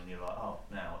turned on and you're like, oh,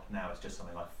 now it's just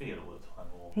something I feel all the time,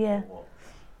 or what?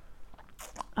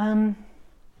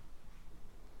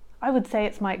 I would say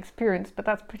it's my experience, but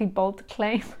that's pretty bold to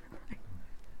claim.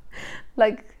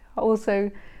 Like,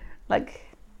 also, like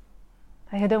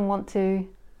I don't want to.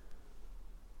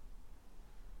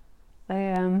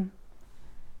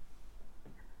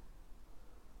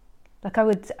 Like I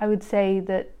would say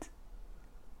that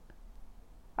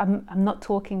I'm not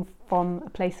talking from a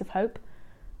place of hope.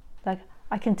 Like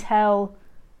I can tell.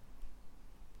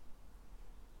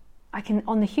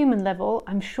 On the human level,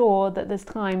 I'm sure that there's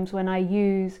times when I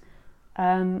use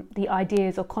the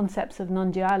ideas or concepts of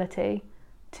non-duality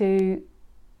to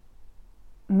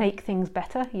make things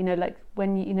better. Like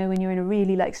when you're in a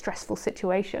really like stressful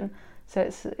situation. So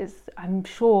I'm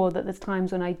sure that there's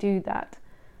times when I do that.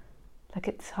 Like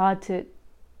it's hard to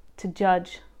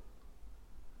judge,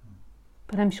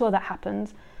 but I'm sure that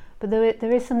happens. But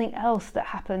there is something else that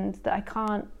happened that I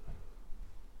can't.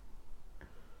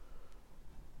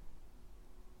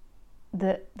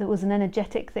 That was an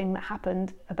energetic thing that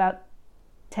happened about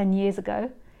 10 years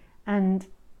ago, and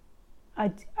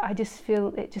I just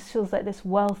feel it just feels like this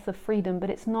wealth of freedom, but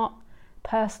it's not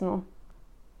personal.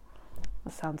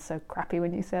 That sounds so crappy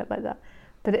when you say it like that,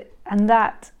 but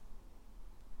that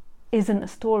isn't a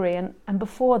story. And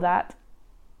before that,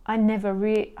 I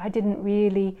didn't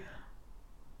really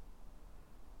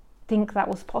think that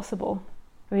was possible.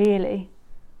 Really,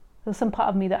 there was some part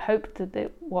of me that hoped that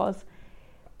it was.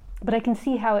 but I can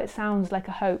see how it sounds like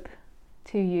a hope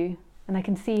to you, and I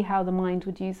can see how the mind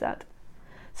would use that.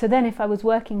 So then if I was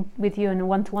working with you in a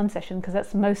one-to-one session, because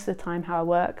that's most of the time how I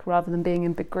work rather than being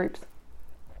in big groups,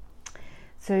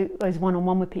 so I was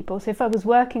one-on-one with people. So if I was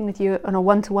working with you on a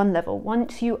one-to-one level,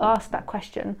 once you asked that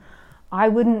question, I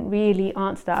wouldn't really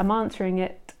answer that. I'm answering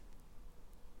it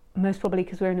most probably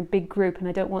because we're in a big group and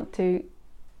I don't want to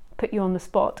put you on the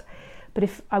spot. But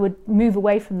if I would move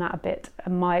away from that a bit,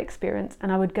 in my experience,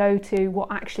 and I would go to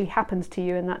what actually happens to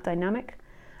you in that dynamic,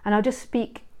 and I'll just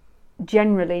speak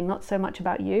generally, not so much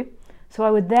about you. So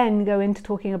I would then go into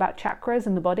talking about chakras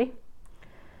in the body.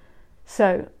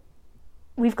 So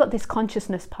we've got this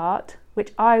consciousness part,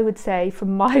 which I would say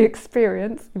from my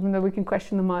experience, even though we can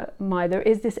question the there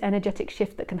is this energetic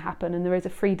shift that can happen, and there is a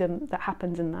freedom that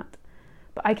happens in that.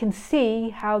 But I can see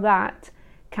how that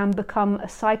can become a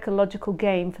psychological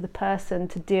game for the person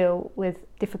to deal with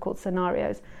difficult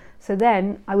scenarios. So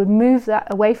then I would move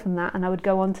that away from that, and I would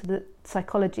go on to the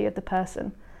psychology of the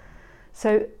person.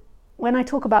 So when I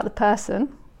talk about the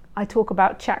person, I talk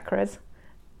about chakras,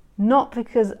 not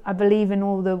because I believe in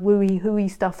all the wooey-hooey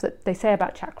stuff that they say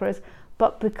about chakras,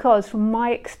 but because from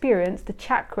my experience, the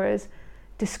chakras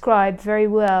describe very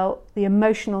well the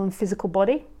emotional and physical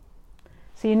body.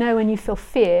 So you know when you feel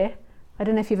fear, I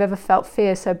don't know if you've ever felt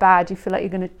fear so bad you feel like you're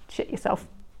going to shit yourself.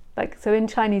 So in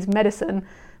Chinese medicine,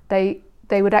 they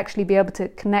would actually be able to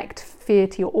connect fear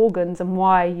to your organs and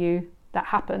why that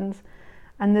happens,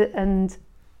 and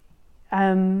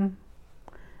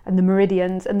the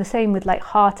meridians, and the same with like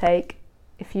heartache.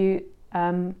 If you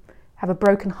have a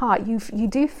broken heart, you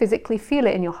do physically feel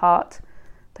it in your heart.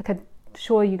 Like I'm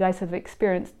sure you guys have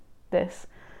experienced this.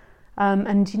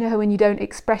 And you know when you don't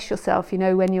express yourself, you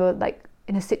know when you're like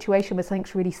in a situation where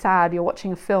something's really sad, you're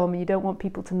watching a film and you don't want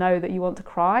people to know that you want to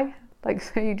cry, like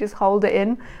so you just hold it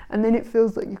in, and then it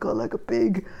feels like you've got like a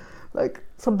big, like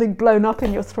something blown up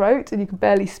in your throat and you can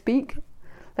barely speak.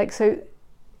 Like so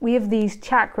we have these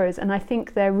chakras, and I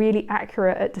think they're really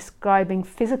accurate at describing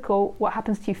what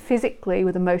happens to you physically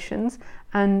with emotions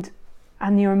and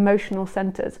your emotional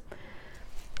centers.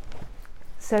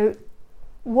 So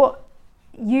what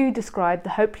you described,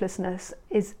 the hopelessness,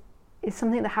 is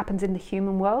something that happens in the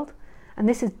human world, and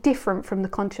this is different from the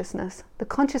consciousness. The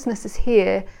consciousness is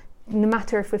here no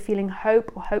matter if we're feeling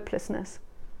hope or hopelessness.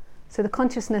 So the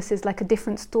consciousness is like a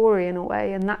different story in a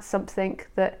way, and that's something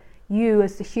that you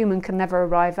as the human can never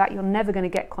arrive at. You're never going to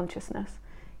get consciousness.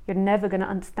 You're never going to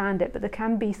understand it, but there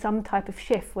can be some type of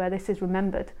shift where this is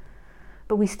remembered.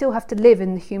 But we still have to live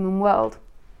in the human world.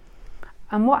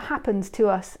 And what happens to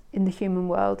us in the human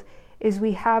world is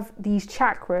we have these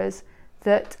chakras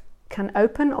that can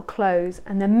open or close,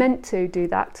 and they're meant to do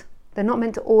that. They're not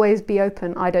meant to always be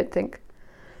open, I don't think.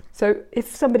 So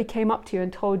if somebody came up to you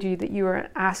and told you that you were an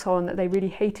asshole and that they really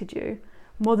hated you,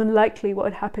 more than likely what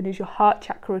would happen is your heart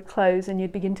chakra would close and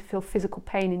you'd begin to feel physical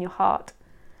pain in your heart.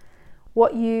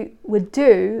 What you would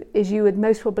do is you would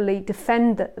most probably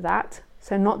defend that,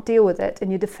 so not deal with it,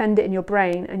 and you defend it in your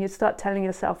brain, and you'd start telling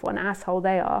yourself what an asshole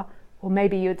they are, or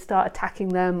maybe you'd start attacking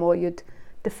them, or you'd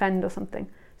defend or something.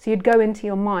 So you'd go into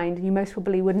your mind and you most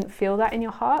probably wouldn't feel that in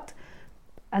your heart.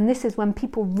 And this is when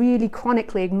people really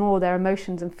chronically ignore their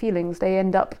emotions and feelings, they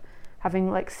end up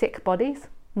having like sick bodies.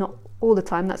 Not all the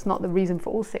time, that's not the reason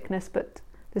for all sickness, but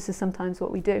this is sometimes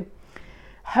what we do.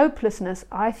 Hopelessness,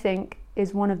 I think,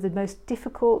 is one of the most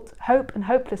difficult, hope and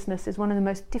hopelessness is one of the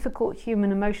most difficult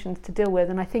human emotions to deal with.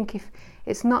 And I think if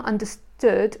it's not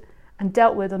understood and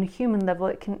dealt with on a human level,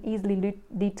 it can easily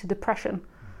lead to depression.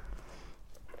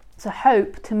 So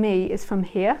hope to me is from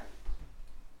here,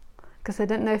 because I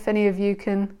don't know if any of you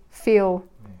can feel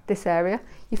this area.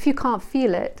 If you can't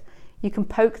feel it, you can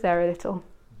poke there a little.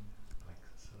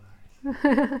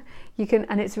 You can,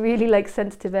 and it's really like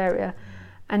sensitive area,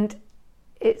 and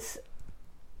it's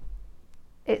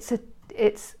so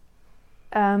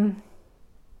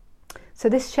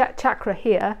this chakra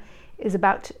here is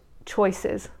about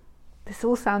choices. This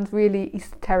all sounds really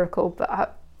esoterical, but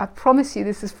I promise you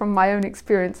this is from my own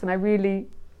experience, and I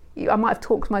might have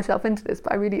talked myself into this,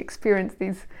 but I really experienced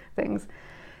these things.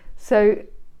 So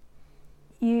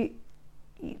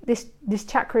this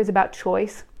chakra is about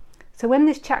choice. So when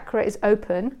this chakra is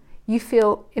open, you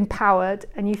feel empowered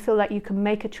and you feel like you can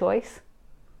make a choice.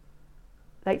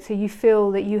 Like, so you feel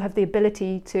that you have the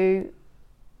ability to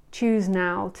choose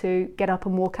now to get up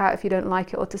and walk out if you don't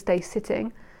like it, or to stay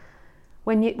sitting.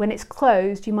 When it's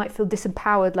closed, you might feel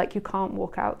disempowered, like you can't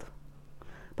walk out.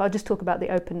 But I'll just talk about the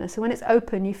openness. So when it's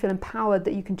open, you feel empowered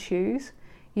that you can choose.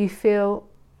 You feel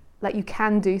like you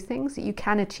can do things, that you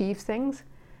can achieve things.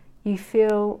 You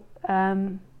feel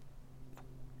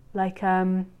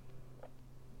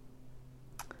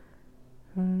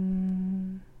Like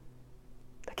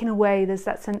in a way, there's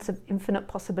that sense of infinite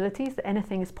possibilities, that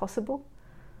anything is possible.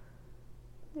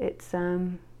 It's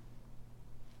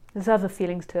there's other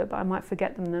feelings to it, but I might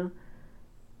forget them now.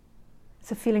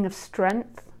 It's a feeling of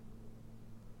strength,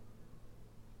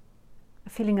 a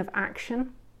feeling of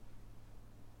action,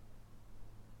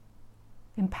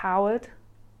 empowered.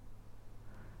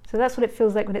 So that's what it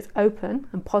feels like when it's open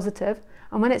and positive.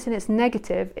 And when it's in its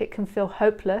negative, it can feel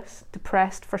hopeless,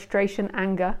 depressed, frustration,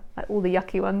 anger, like all the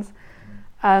yucky ones,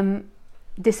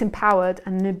 disempowered,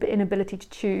 and an inability to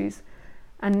choose.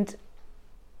 And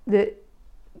that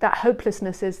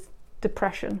hopelessness is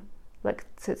depression. Like,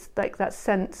 so it's like that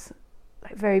sense,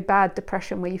 like very bad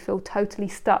depression, where you feel totally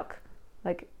stuck,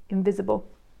 like invisible.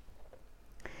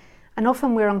 And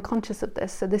often we're unconscious of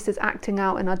this, so this is acting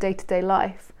out in our day-to-day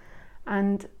life.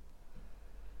 And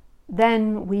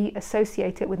then we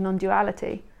associate it with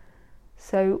non-duality.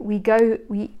 So we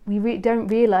don't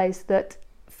realize that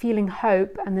feeling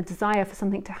hope and the desire for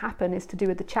something to happen is to do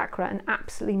with the chakra and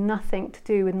absolutely nothing to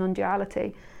do with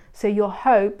non-duality. So your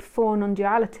hope for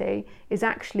non-duality is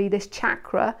actually this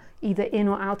chakra either in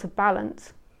or out of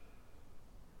balance.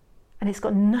 And it's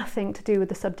got nothing to do with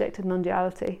the subject of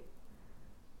non-duality.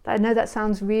 I know that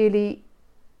sounds really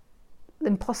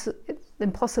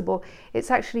impossible.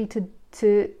 It's actually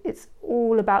it's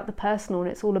all about the personal, and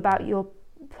it's all about your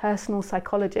personal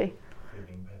psychology.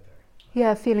 Feeling better.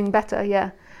 Yeah, feeling better,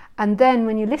 yeah. And then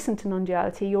when you listen to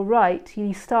non-duality, you're right,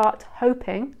 you start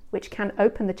hoping, which can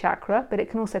open the chakra, but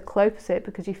it can also close it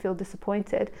because you feel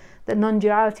disappointed, that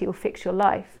non-duality will fix your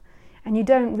life. And you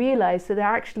don't realize that they're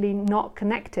actually not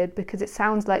connected, because it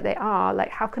sounds like they are. Like,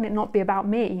 how can it not be about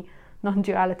me,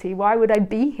 non-duality? Why would I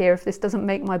be here if this doesn't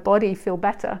make my body feel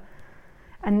better?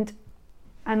 And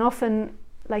often,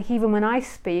 like even when I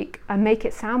speak, I make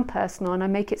it sound personal, and I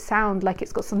make it sound like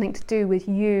it's got something to do with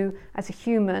you as a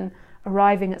human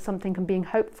arriving at something and being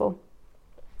hopeful.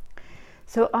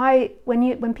 So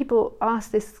when people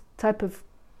ask this type of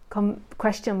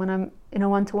question when I'm in a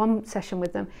one-to-one session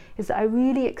with them, is that I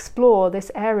really explore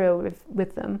this area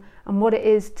with them, and what it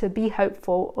is to be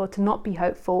hopeful or to not be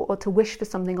hopeful, or to wish for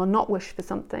something or not wish for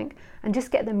something, and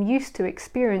just get them used to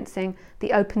experiencing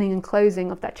the opening and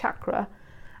closing of that chakra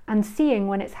and seeing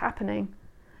when it's happening.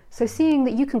 So seeing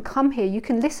that you can come here, you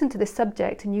can listen to this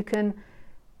subject, and you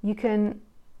can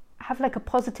have like a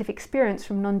positive experience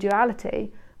from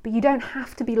non-duality, but you don't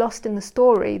have to be lost in the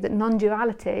story that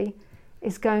non-duality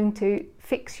is going to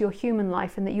fix your human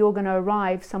life and that you're going to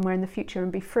arrive somewhere in the future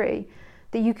and be free.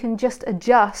 That you can just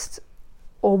adjust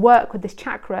or work with this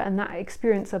chakra, and that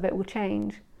experience of it will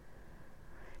change.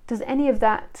 Does any of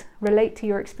that relate to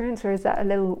your experience, or is that a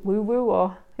little woo-woo?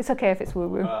 Or it's okay if it's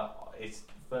woo-woo. It's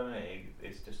for me.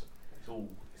 It's all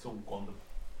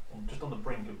just on the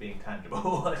brink of being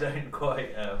tangible. I don't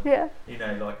quite. Yeah. You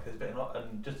know, like there's been a lot,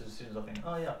 and just as soon as I think,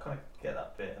 oh yeah, I kind of get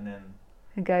that bit, and then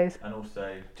it goes. And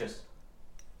also just,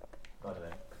 I don't know,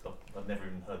 because I've never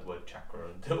even heard the word chakra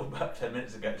until about 10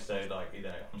 minutes ago. So like, you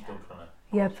know, I'm still trying to.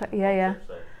 Yeah.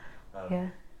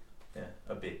 Yeah,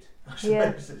 a bit. I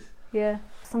suppose. Yeah.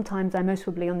 Sometimes I most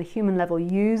probably on the human level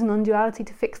use non-duality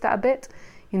to fix that a bit.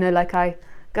 You know, like I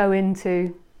go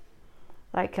into,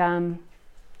 like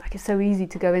it's so easy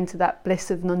to go into that bliss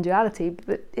of non-duality,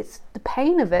 but it's the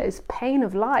pain of it, it's pain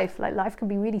of life. Like life can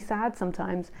be really sad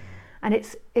sometimes, and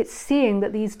it's seeing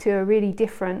that these two are really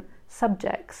different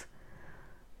subjects,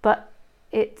 but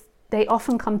they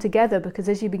often come together, because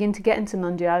as you begin to get into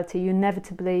non-duality, you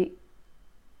inevitably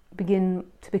begin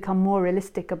to become more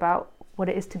realistic about what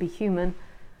it is to be human.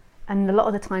 And a lot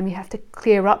of the time you have to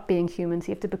clear up being human, so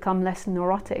you have to become less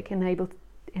neurotic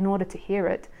in order to hear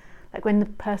it. Like when the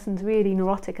person's really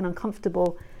neurotic and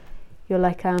uncomfortable, you're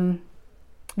like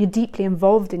you're deeply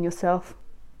involved in yourself.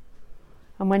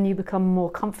 And when you become more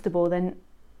comfortable, then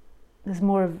there's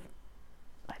more of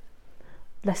like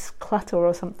less clutter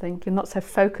or something. You're not so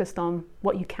focused on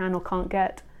what you can or can't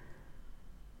get.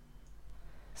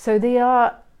 So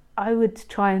I would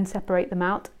try and separate them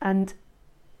out, and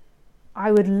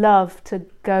I would love to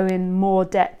go in more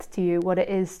depth to you what it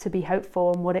is to be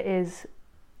hopeful, and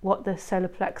what the solar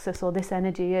plexus or this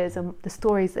energy is, and the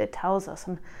stories that it tells us,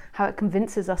 and how it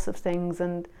convinces us of things,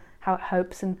 and how it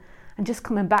hopes, and just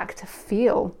coming back to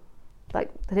feel like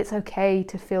that it's okay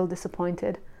to feel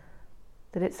disappointed,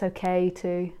 that it's okay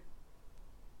to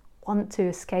want to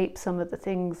escape some of the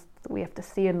things that we have to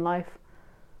see in life.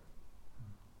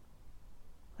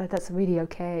 Like that's really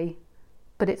okay,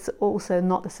 but it's also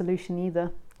not the solution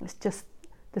either. It's just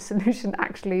the solution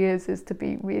actually is to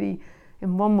be really,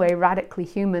 in one way, radically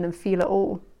human and feel it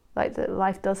all. Like that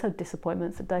life does have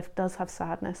disappointments, that life does have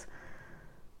sadness.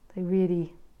 They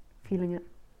really feeling it.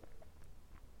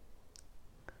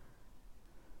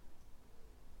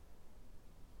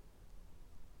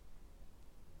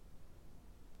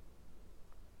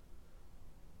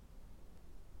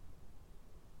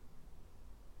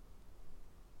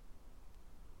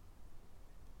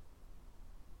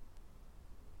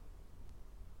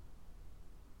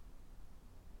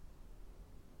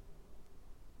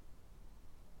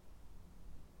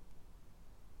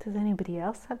 Does anybody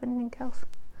else have anything else?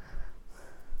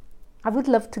 I would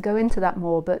love to go into that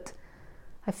more, but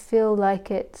I feel like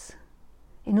it's,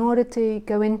 in order to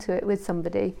go into it with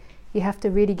somebody, you have to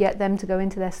really get them to go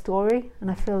into their story, and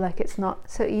I feel like it's not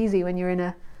so easy when you're in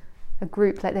a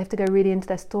group, like they have to go really into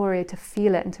their story to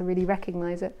feel it and to really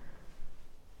recognise it.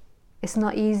 It's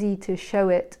not easy to show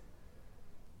it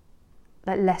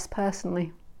like less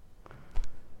personally.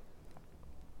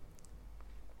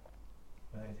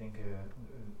 I think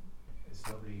it's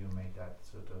lovely you made that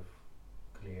sort of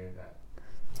clear that,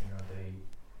 you know,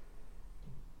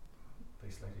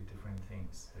 they're slightly different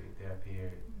things. They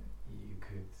appear, you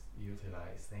could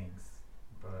utilize things,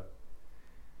 but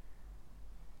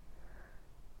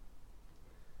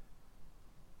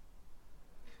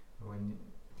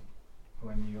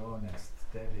when you're honest,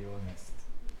 deadly honest,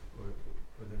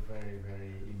 with a very,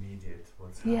 very immediate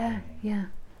what's happening. Yeah.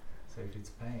 So if it's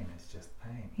pain, it's just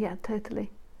pain. Yeah,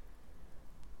 totally.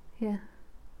 Yeah.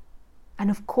 And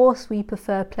of course we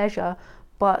prefer pleasure,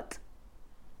 but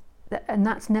and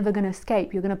that's never going to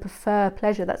escape. You're going to prefer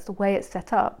pleasure. That's the way it's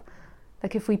set up.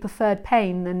 Like if we preferred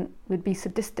pain, then we'd be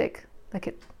sadistic. Like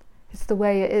it's the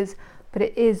way it is. But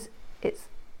it is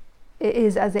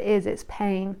as it is. It's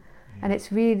pain, and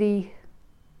it's really,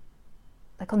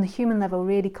 like on the human level,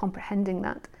 really comprehending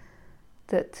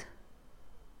that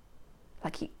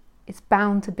like it's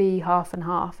bound to be half and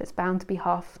half. It's bound to be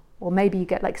half, or maybe you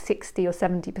get like 60 or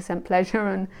 70% pleasure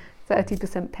and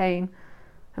 30% pain,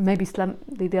 and maybe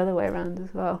slightly the other way around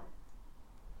as well.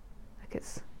 Like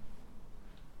it's.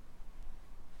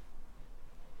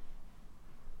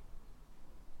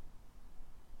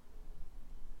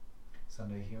 So on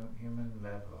the human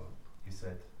level, you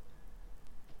said,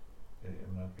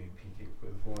 I'm not being picky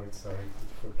with words, sorry,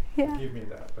 forgive me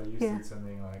that, but you said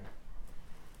something like,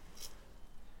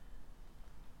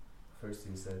 first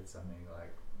you said something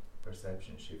like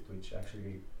perception shift, which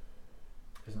actually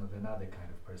is not another kind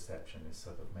of perception, it's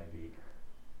sort of maybe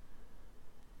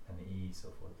an ease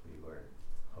of what we were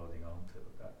holding on to,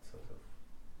 that sort of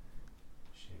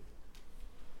shift.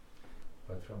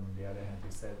 But from the other hand,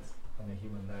 you said on a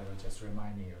human level, just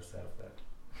reminding yourself that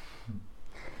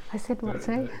I said what?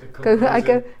 Sorry. The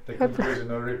conclusion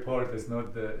or report is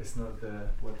not the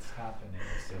what's happening.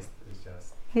 It's just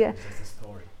a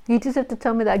story. You just have to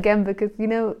tell me that again, because you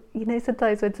know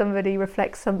sometimes when somebody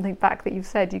reflects something back that you've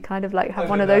said, you kind of like have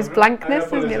one of those blankness,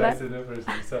 isn't it? Like,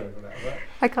 sorry for that. But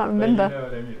I can't remember. You know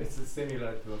what I mean? It's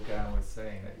similar to what Gan was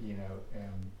saying, that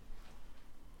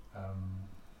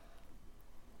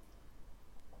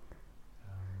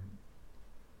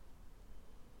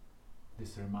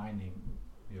this reminding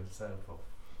yourself of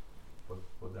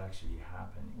what actually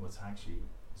happening, what's actually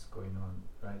is going on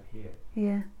right here.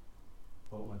 Yeah.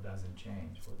 What doesn't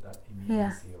change, what that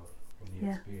immediacy of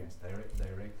the experience,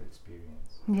 direct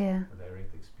experience. Yeah.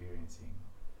 Direct experiencing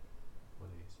what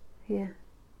is. Yeah.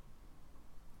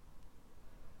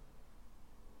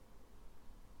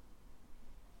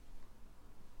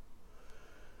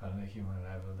 On the human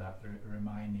level, that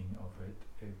reminding of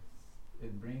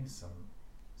it brings some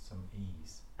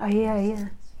ease. Oh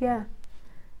yeah.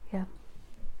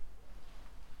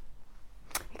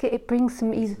 Okay, it brings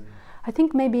some ease. I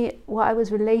think maybe what I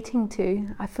was relating to,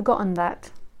 I've forgotten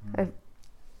that.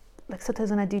 Like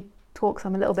sometimes when I do talks,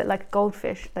 I'm a little bit like a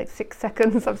goldfish. Like 6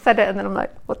 seconds, I've said it, and then I'm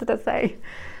like, what did I say?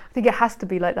 I think it has to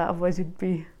be like that, otherwise it'd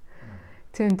be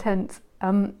too intense.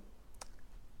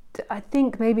 I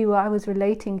think maybe what I was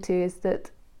relating to is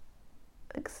that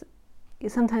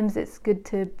sometimes it's good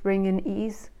to bring in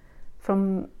ease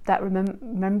from that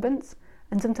remembrance,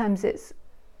 and sometimes it's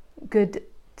good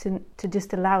to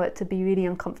just allow it to be really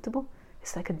uncomfortable.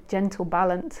 It's like a gentle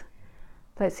balance.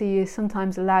 Like, so you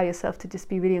sometimes allow yourself to just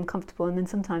be really uncomfortable, and then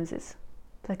sometimes it's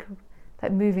like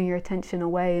moving your attention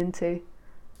away into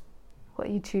what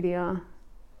you truly are,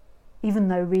 even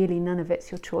though really none of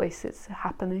it's your choice, it's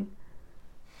happening.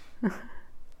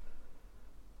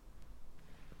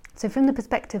 So from the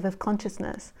perspective of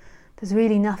consciousness, there's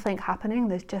really nothing happening,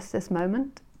 there's just this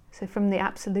moment. So from the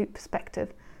absolute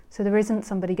perspective, so there isn't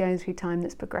somebody going through time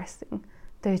that's progressing,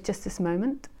 there's just this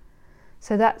moment.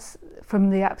 So that's from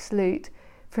the absolute.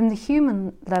 From the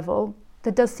human level,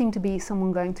 there does seem to be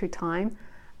someone going through time,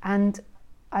 and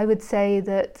I would say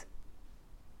that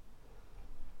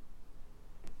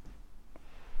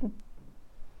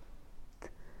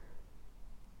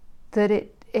that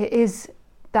it is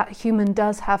that human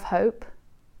does have hope,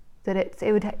 that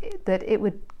it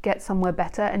would get somewhere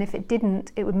better, and if it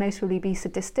didn't, it would most probably be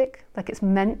sadistic. Like it's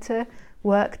meant to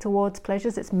work towards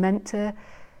pleasures, it's meant to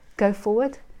go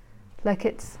forward. Like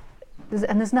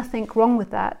there's nothing wrong with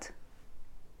that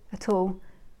at all.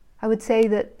 I would say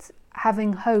that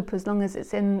having hope, as long as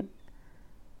it's in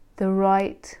the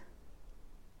right,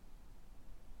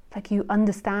 like you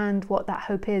understand what that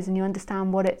hope is and you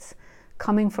understand what it's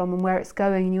coming from and where it's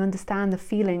going, and you understand the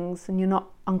feelings and you're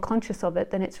not unconscious of it,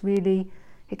 then it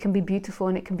can be beautiful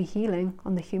and it can be healing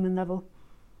on the human level,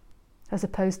 as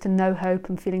opposed to no hope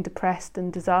and feeling depressed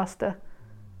and disaster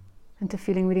and to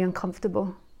feeling really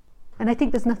uncomfortable. And I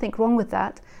think there's nothing wrong with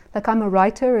that. Like I'm a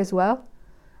writer as well,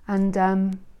 and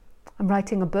I'm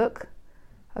writing a book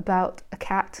about a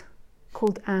cat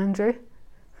called Andrew,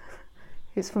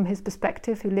 who's from his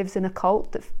perspective, who lives in a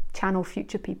cult that channel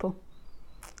future people.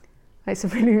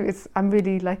 I'm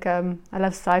really like, I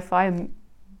love sci-fi and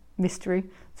mystery,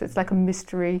 so it's like a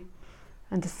mystery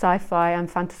and a sci-fi and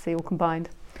fantasy all combined.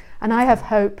 And I have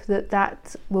hope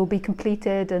that will be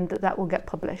completed and that will get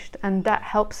published, and that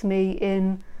helps me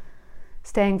in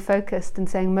staying focused and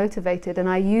staying motivated, and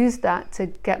I use that to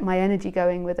get my energy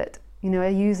going with it. You know, I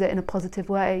use it in a positive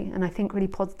way, and I think really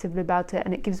positively about it,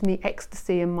 and it gives me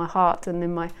ecstasy in my heart and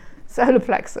in my solar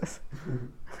plexus.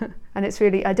 And it's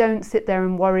really, I don't sit there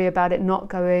and worry about it not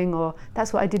going, or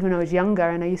that's what I did when I was younger,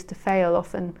 and I used to fail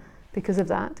often because of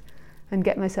that and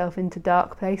get myself into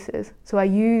dark places. So I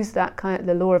use that kind of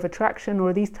the law of attraction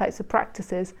or these types of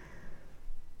practices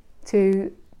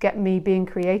to get me being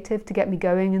creative, to get me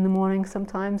going in the morning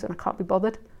sometimes, and I can't be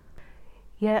bothered.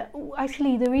 Yeah,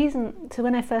 actually the reason, so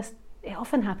it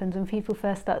often happens when people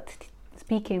first start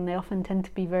speaking, they often tend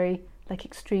to be very like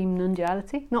extreme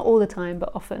non-duality, not all the time,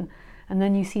 but often. And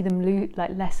then you see them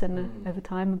lessen over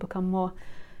time and become more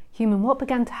human. What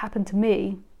began to happen to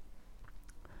me,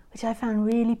 which I found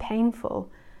really painful,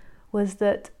 was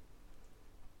that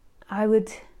I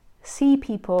would see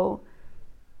people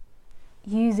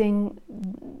using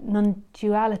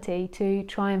non-duality to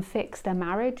try and fix their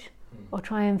marriage, or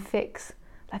try and fix,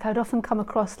 like I'd often come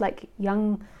across like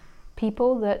young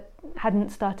people that hadn't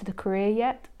started a career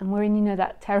yet, and we're in, you know,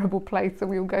 that terrible place that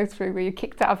we all go through where you're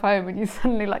kicked out of home and you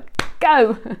suddenly like,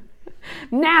 go,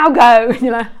 now go, and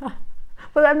you're like,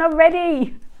 well, I'm not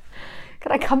ready,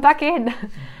 can I come back in?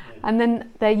 And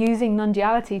then they're using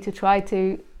non-duality to try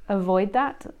to avoid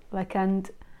that, like, and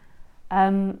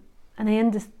they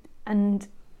understand,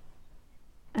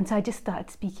 and so I just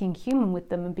started speaking human with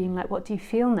them and being like, what do you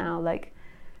feel now? Like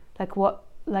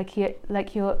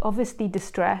you're obviously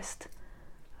distressed,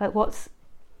 like what's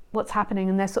happening?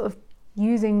 And they're sort of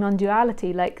using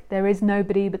non-duality, like there is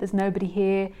nobody, but there's nobody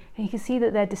here, and you can see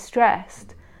that they're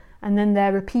distressed, and then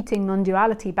they're repeating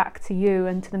non-duality back to you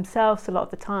and to themselves a lot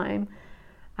of the time,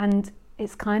 and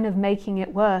it's kind of making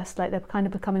it worse, like they're kind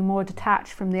of becoming more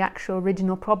detached from the actual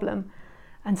original problem.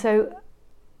 And so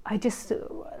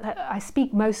I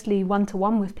speak mostly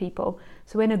one-to-one with people,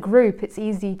 so in a group it's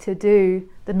easy to do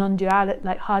the non-duality,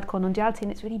 like hardcore non-duality,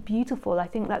 and it's really beautiful. I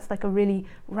think that's like a really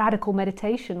radical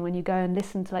meditation when you go and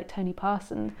listen to like Tony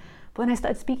Parsons. But when I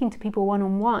started speaking to people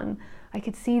one-on-one, I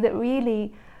could see that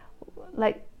really,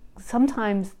 like,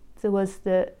 sometimes there was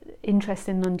the interest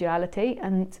in non-duality,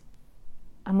 and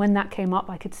when that came up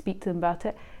I could speak to them about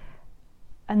it,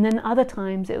 and then other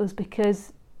times it was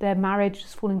because their marriage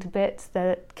was falling to bits,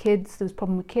 their kids, there was a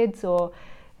problem with kids, or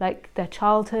like their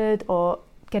childhood, or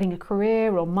getting a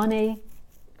career or money,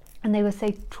 and they were,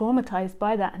 say, traumatized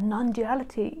by that. And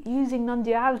non-duality, using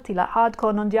non-duality, like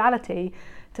hardcore non-duality,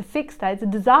 to fix that, it's a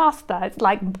disaster. It's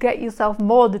like get yourself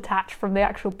more detached from the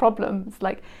actual problem. It's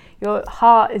like your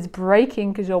heart is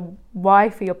breaking because your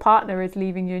wife or your partner is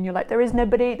leaving you, and you're like, there is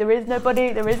nobody, there is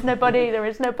nobody, there is nobody, there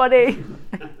is nobody.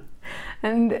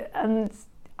 and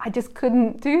I just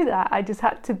couldn't do that. I just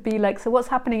had to be like, so what's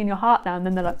happening in your heart now? And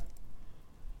then they're like,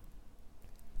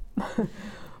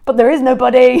 but there is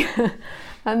nobody.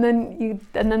 and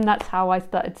then that's how I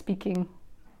started speaking,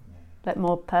 like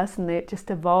more personally. It just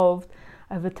evolved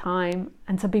over time.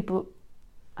 And some people,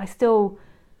 I still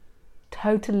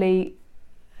totally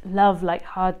love like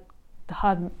the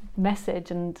hard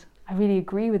message, and I really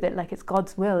agree with it. Like it's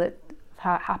God's will,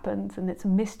 how it happens, and it's a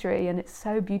mystery, and it's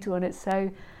so beautiful, and it's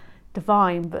so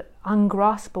divine, but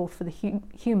ungraspable for the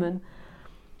human.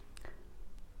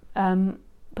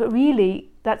 But really,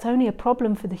 that's only a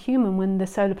problem for the human when the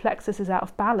solar plexus is out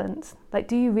of balance. Like,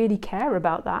 do you really care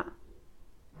about that?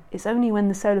 It's only when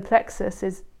the solar plexus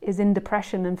is in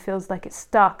depression and feels like it's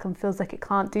stuck and feels like it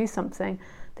can't do something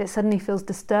that it suddenly feels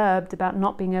disturbed about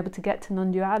not being able to get to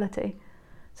non-duality.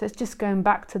 So it's just going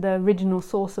back to the original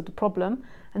source of the problem.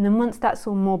 And then once that's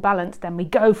all more balanced, then we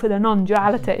go for the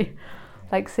non-duality.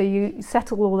 Like, so you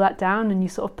settle all that down and you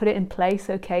sort of put it in place.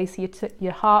 Okay, so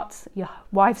your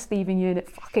wife's leaving you and it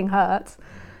fucking hurts,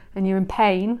 and you're in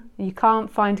pain, and you can't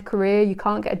find a career, you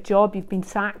can't get a job, you've been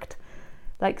sacked.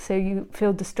 Like, so you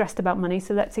feel distressed about money.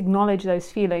 So let's acknowledge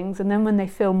those feelings. And then when they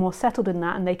feel more settled in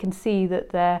that and they can see that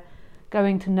they're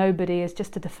going to nobody as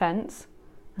just a defense,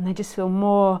 and they just feel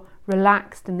more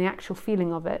relaxed in the actual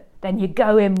feeling of it, then you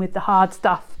go in with the hard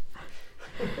stuff.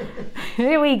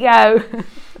 Here we go.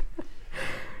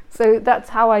 So that's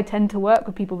how I tend to work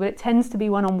with people, but it tends to be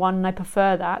one-on-one, and I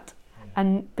prefer that.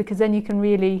 And because then you can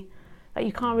really, like,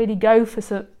 you can't really go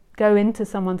into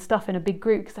someone's stuff in a big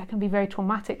group, because that can be very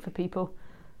traumatic for people.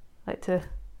 It's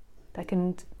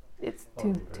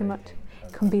too much.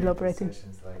 It can be liberating.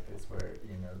 Sessions like this where,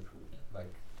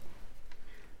 like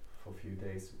for a few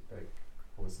days, like,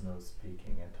 was no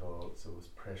speaking at all, so it was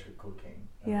pressure cooking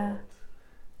a lot.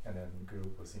 And then the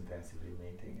group was intensively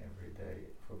meeting every day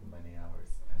for many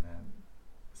hours, and then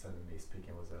suddenly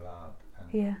speaking was allowed,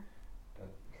 and that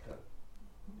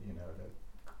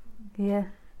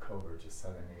cover just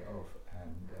suddenly off,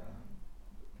 and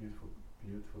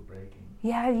beautiful breaking.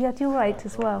 Yeah, you're right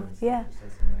as well. Yeah. It's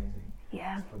just amazing.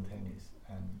 Yeah. Spontaneous,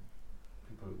 and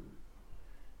people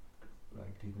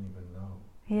didn't even know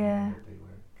that they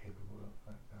were capable of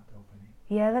that opening.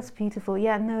 Yeah, that's beautiful.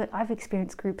 Yeah, no, I've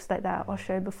experienced groups like that at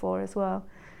Osho before as well,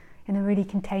 in a really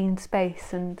contained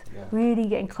space and really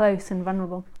getting close and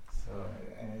vulnerable. So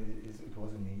it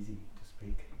wasn't easy to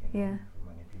speak, for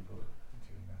many people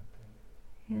during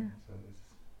that.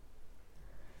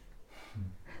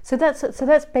 So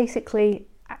that's basically,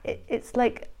 it's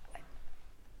like,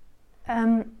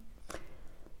 I'm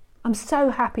so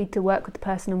happy to work with the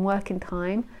person and work in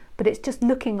time, but it's just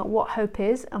looking at what hope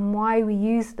is and why we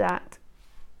use that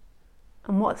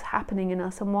and what's happening in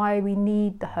us and why we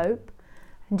need the hope,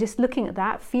 and just looking at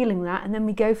that, feeling that, and then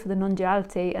we go for the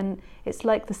non-duality. And it's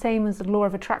like the same as the law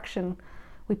of attraction.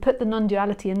 We put the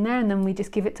non-duality in there and then we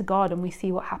just give it to God and we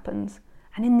see what happens.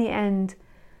 And in the end,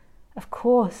 of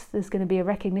course, there's going to be a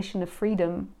recognition of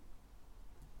freedom.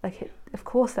 Of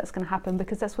course that's going to happen,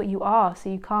 because that's what you are. So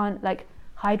you can't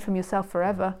hide from yourself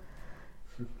forever.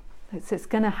 It's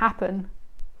going to happen.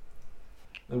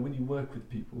 And when you work with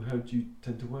people, how do you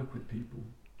tend to work with people?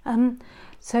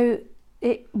 So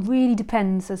it really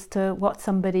depends as to what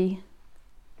somebody,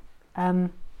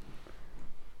 what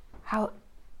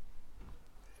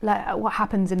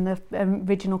happens in the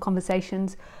original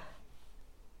conversations.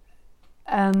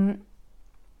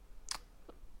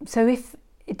 So if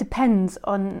it depends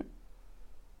on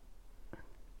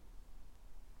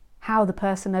how the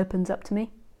person opens up to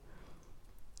me.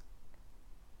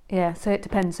 Yeah, so it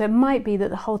depends. So it might be that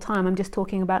the whole time I'm just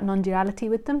talking about non-duality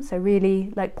with them, so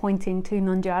really pointing to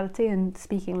non-duality and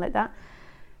speaking like that.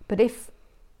 But if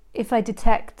I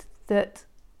detect that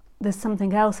there's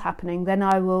something else happening, then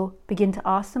I will begin to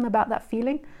ask them about that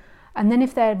feeling. And then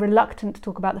if they're reluctant to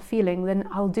talk about the feeling, then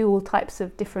I'll do all types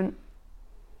of different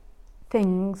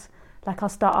things. Like I'll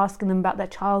start asking them about their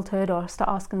childhood, or I'll start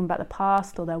asking them about the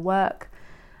past or their work.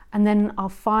 And then I'll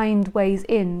find ways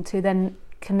into then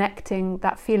connecting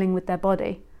that feeling with their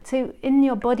body. So in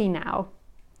your body now,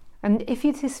 and if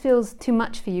this feels too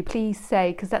much for you, please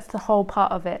say, because that's the whole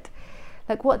part of it.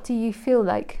 What do you feel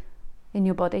like in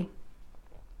your body?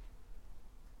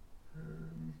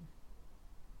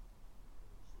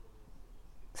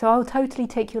 So I'll totally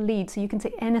take your lead, so you can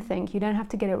say anything. You don't have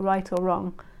to get it right or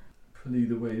wrong. Probably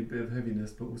either way, a bit of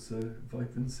heaviness, but also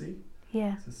vibrancy.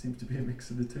 Yeah. So it seems to be a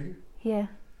mix of the two. Yeah.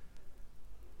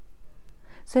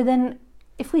 So then,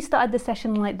 if we started the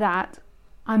session like that,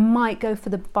 I might go for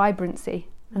the vibrancy,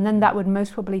 and then that would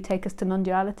most probably take us to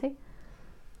non-duality.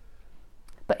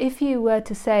 But if you were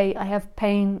to say, I have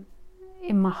pain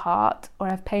in my heart, or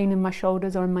I have pain in my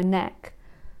shoulders or in my neck,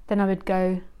 then I would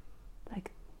go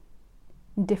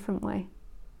a different way.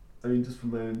 I mean, just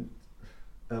from my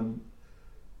own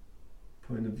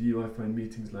point of view, I find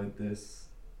meetings like this,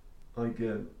 I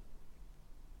feel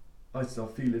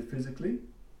it physically.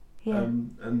 Yeah.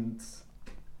 And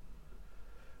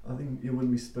I think when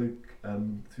we spoke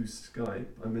through Skype,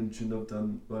 I mentioned I've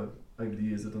done, over the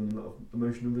years I've done a lot of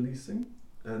emotional releasing,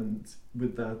 and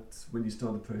with that, when you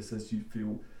start the process, you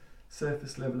feel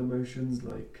surface level emotions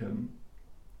like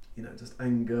just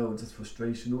anger or just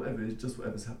frustration or whatever. It's just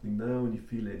whatever's happening now, and you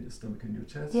feel it in your stomach and your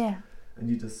chest. Yeah. And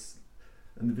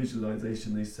the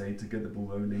visualization, they say, to get the ball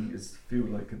rolling is feel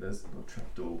like there's not a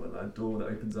trap door, but a door that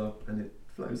opens up and it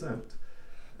flows out.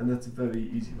 And that's a very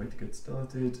easy way to get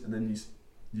started. And then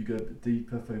you go a bit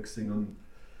deeper, focusing on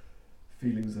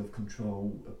feelings of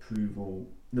control,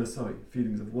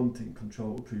 feelings of wanting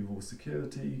control, approval,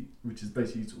 security, which is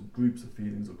basically sort of groups of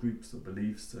feelings or groups of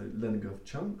beliefs, so letting go of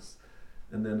chunks,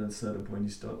 and then at a certain point you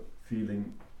start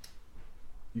feeling,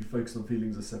 you focus on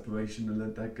feelings of separation and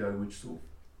let that go, which sort of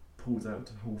pulls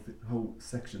out whole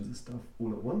sections of stuff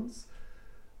all at once.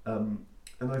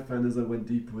 And I found as I went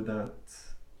deeper with that,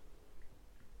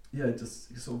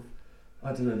 just sort of,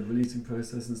 I don't know, the releasing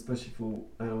process, and especially for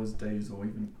hours, days, or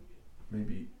even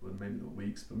maybe not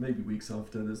weeks, but maybe weeks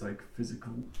after, there's like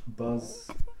physical buzz,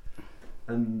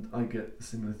 and I get a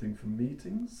similar thing from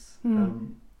meetings,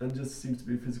 and just seems to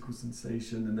be a physical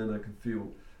sensation, and then I can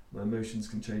feel my emotions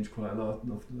can change quite a lot,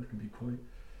 and often I can be quite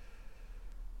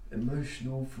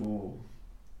emotional for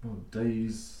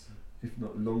days, if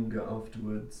not longer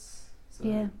afterwards. So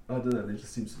I don't know, they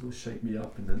just seem to sort of shake me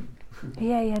up, and then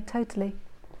yeah, totally.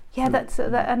 Yeah, that's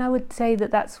that, and I would say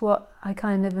that that's what I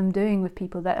kind of am doing with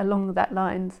people, that along that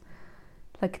lines,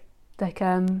 like,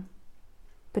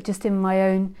 but just in my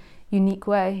own unique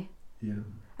way. Yeah.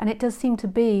 And it does seem to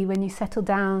be, when you settle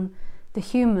down the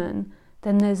human,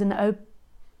 then there's an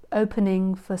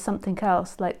opening for something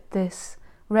else, like this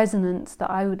resonance that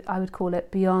I would call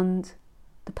it, beyond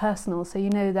the personal. So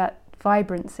that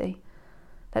vibrancy.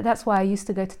 That's why I used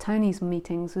to go to Tony's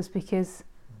meetings, was because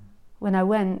when I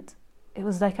went, it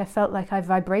was like I felt like I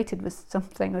vibrated with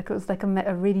something, like it was like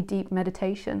a really deep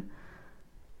meditation,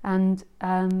 and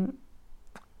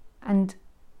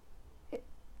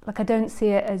like I don't see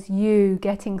it as you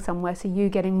getting somewhere, so you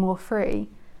getting more free,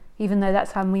 even though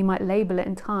that's how we might label it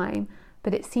in time.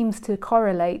 But it seems to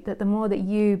correlate that the more that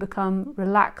you become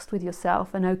relaxed with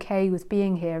yourself and okay with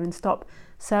being here and stop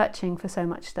searching for so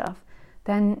much stuff,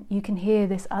 then you can hear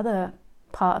this other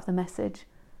part of the message,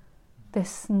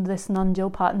 this non-dual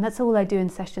part. And that's all I do in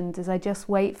sessions, is I just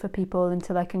wait for people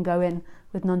until I can go in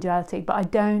with non-duality. But I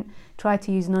don't try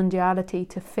to use non-duality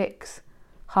to fix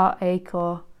heartache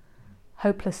or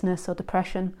hopelessness or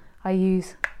depression. I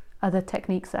use other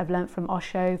techniques that I've learnt from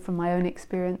Osho, from my own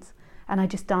experience, and I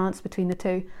just dance between the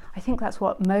two. I think that's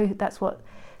what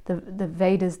the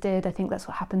Vedas did. I think that's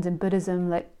what happens in Buddhism,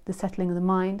 like the settling of the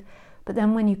mind. But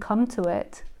then when you come to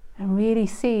it and really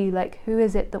see, like, who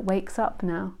is it that wakes up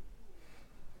now?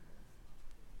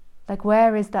 Like,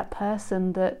 where is that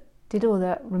person that did all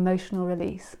that emotional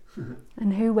release?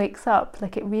 And who wakes up?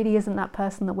 Like, it really isn't that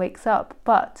person that wakes up,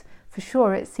 but for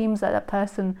sure it seems like that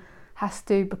person has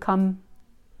to become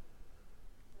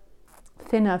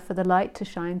thinner for the light to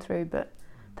shine through. But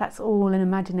that's all in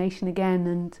imagination again,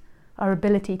 and our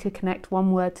ability to connect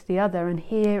one word to the other. And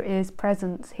here is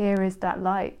presence, here is that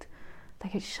light,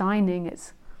 like it's shining,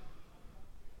 it's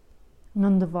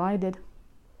non-divided.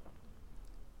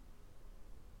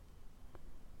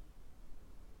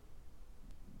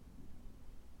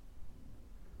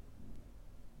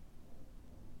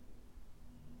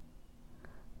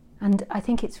 And I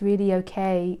think it's really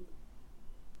okay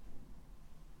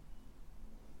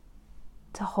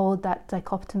to hold that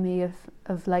dichotomy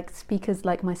of like speakers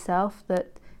like myself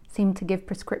that seem to give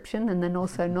prescription and then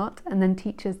also not, and then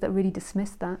teachers that really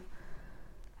dismiss that.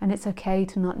 And it's okay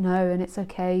to not know, and it's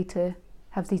okay to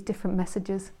have these different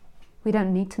messages. We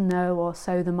don't need to know or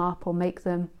sew them up or make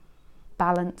them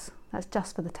balance. That's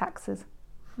just for the taxes.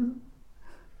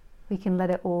 We can let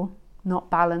it all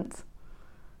not balance.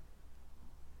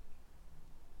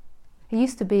 It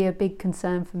used to be a big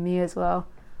concern for me as well.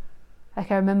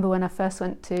 Like, I remember when I first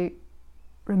went to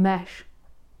Ramesh,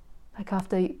 like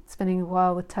after spending a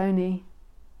while with Tony,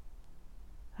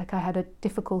 like I had a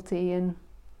difficulty in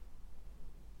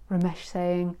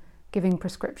Ramesh giving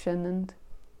prescription and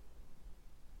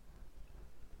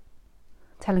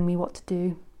telling me what to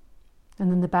do.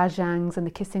 And then the bhajangs and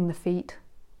the kissing the feet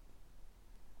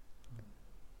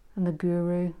and the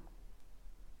guru.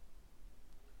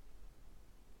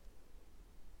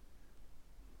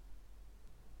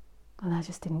 And I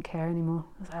just didn't care anymore.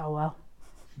 I was like, oh well,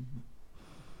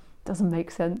 doesn't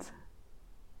make sense.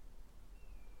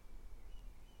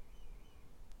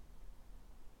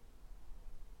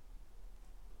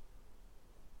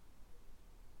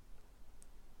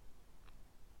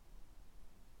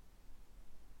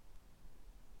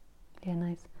 Yeah,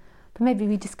 nice. But maybe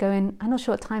we just go in, I'm not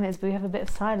sure what time it is, but we have a bit of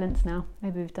silence now.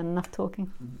 Maybe we've done enough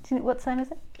talking. Do you know, what time is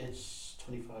it? It's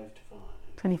 25 to 5.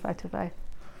 25 to 5.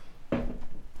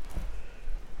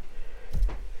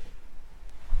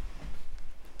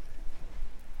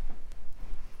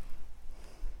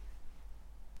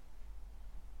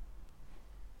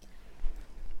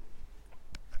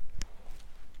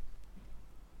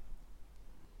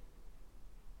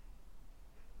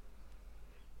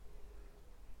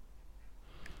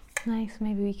 Nice,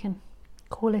 maybe we can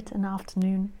call it an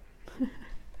afternoon.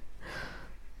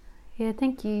 Yeah,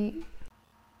 thank you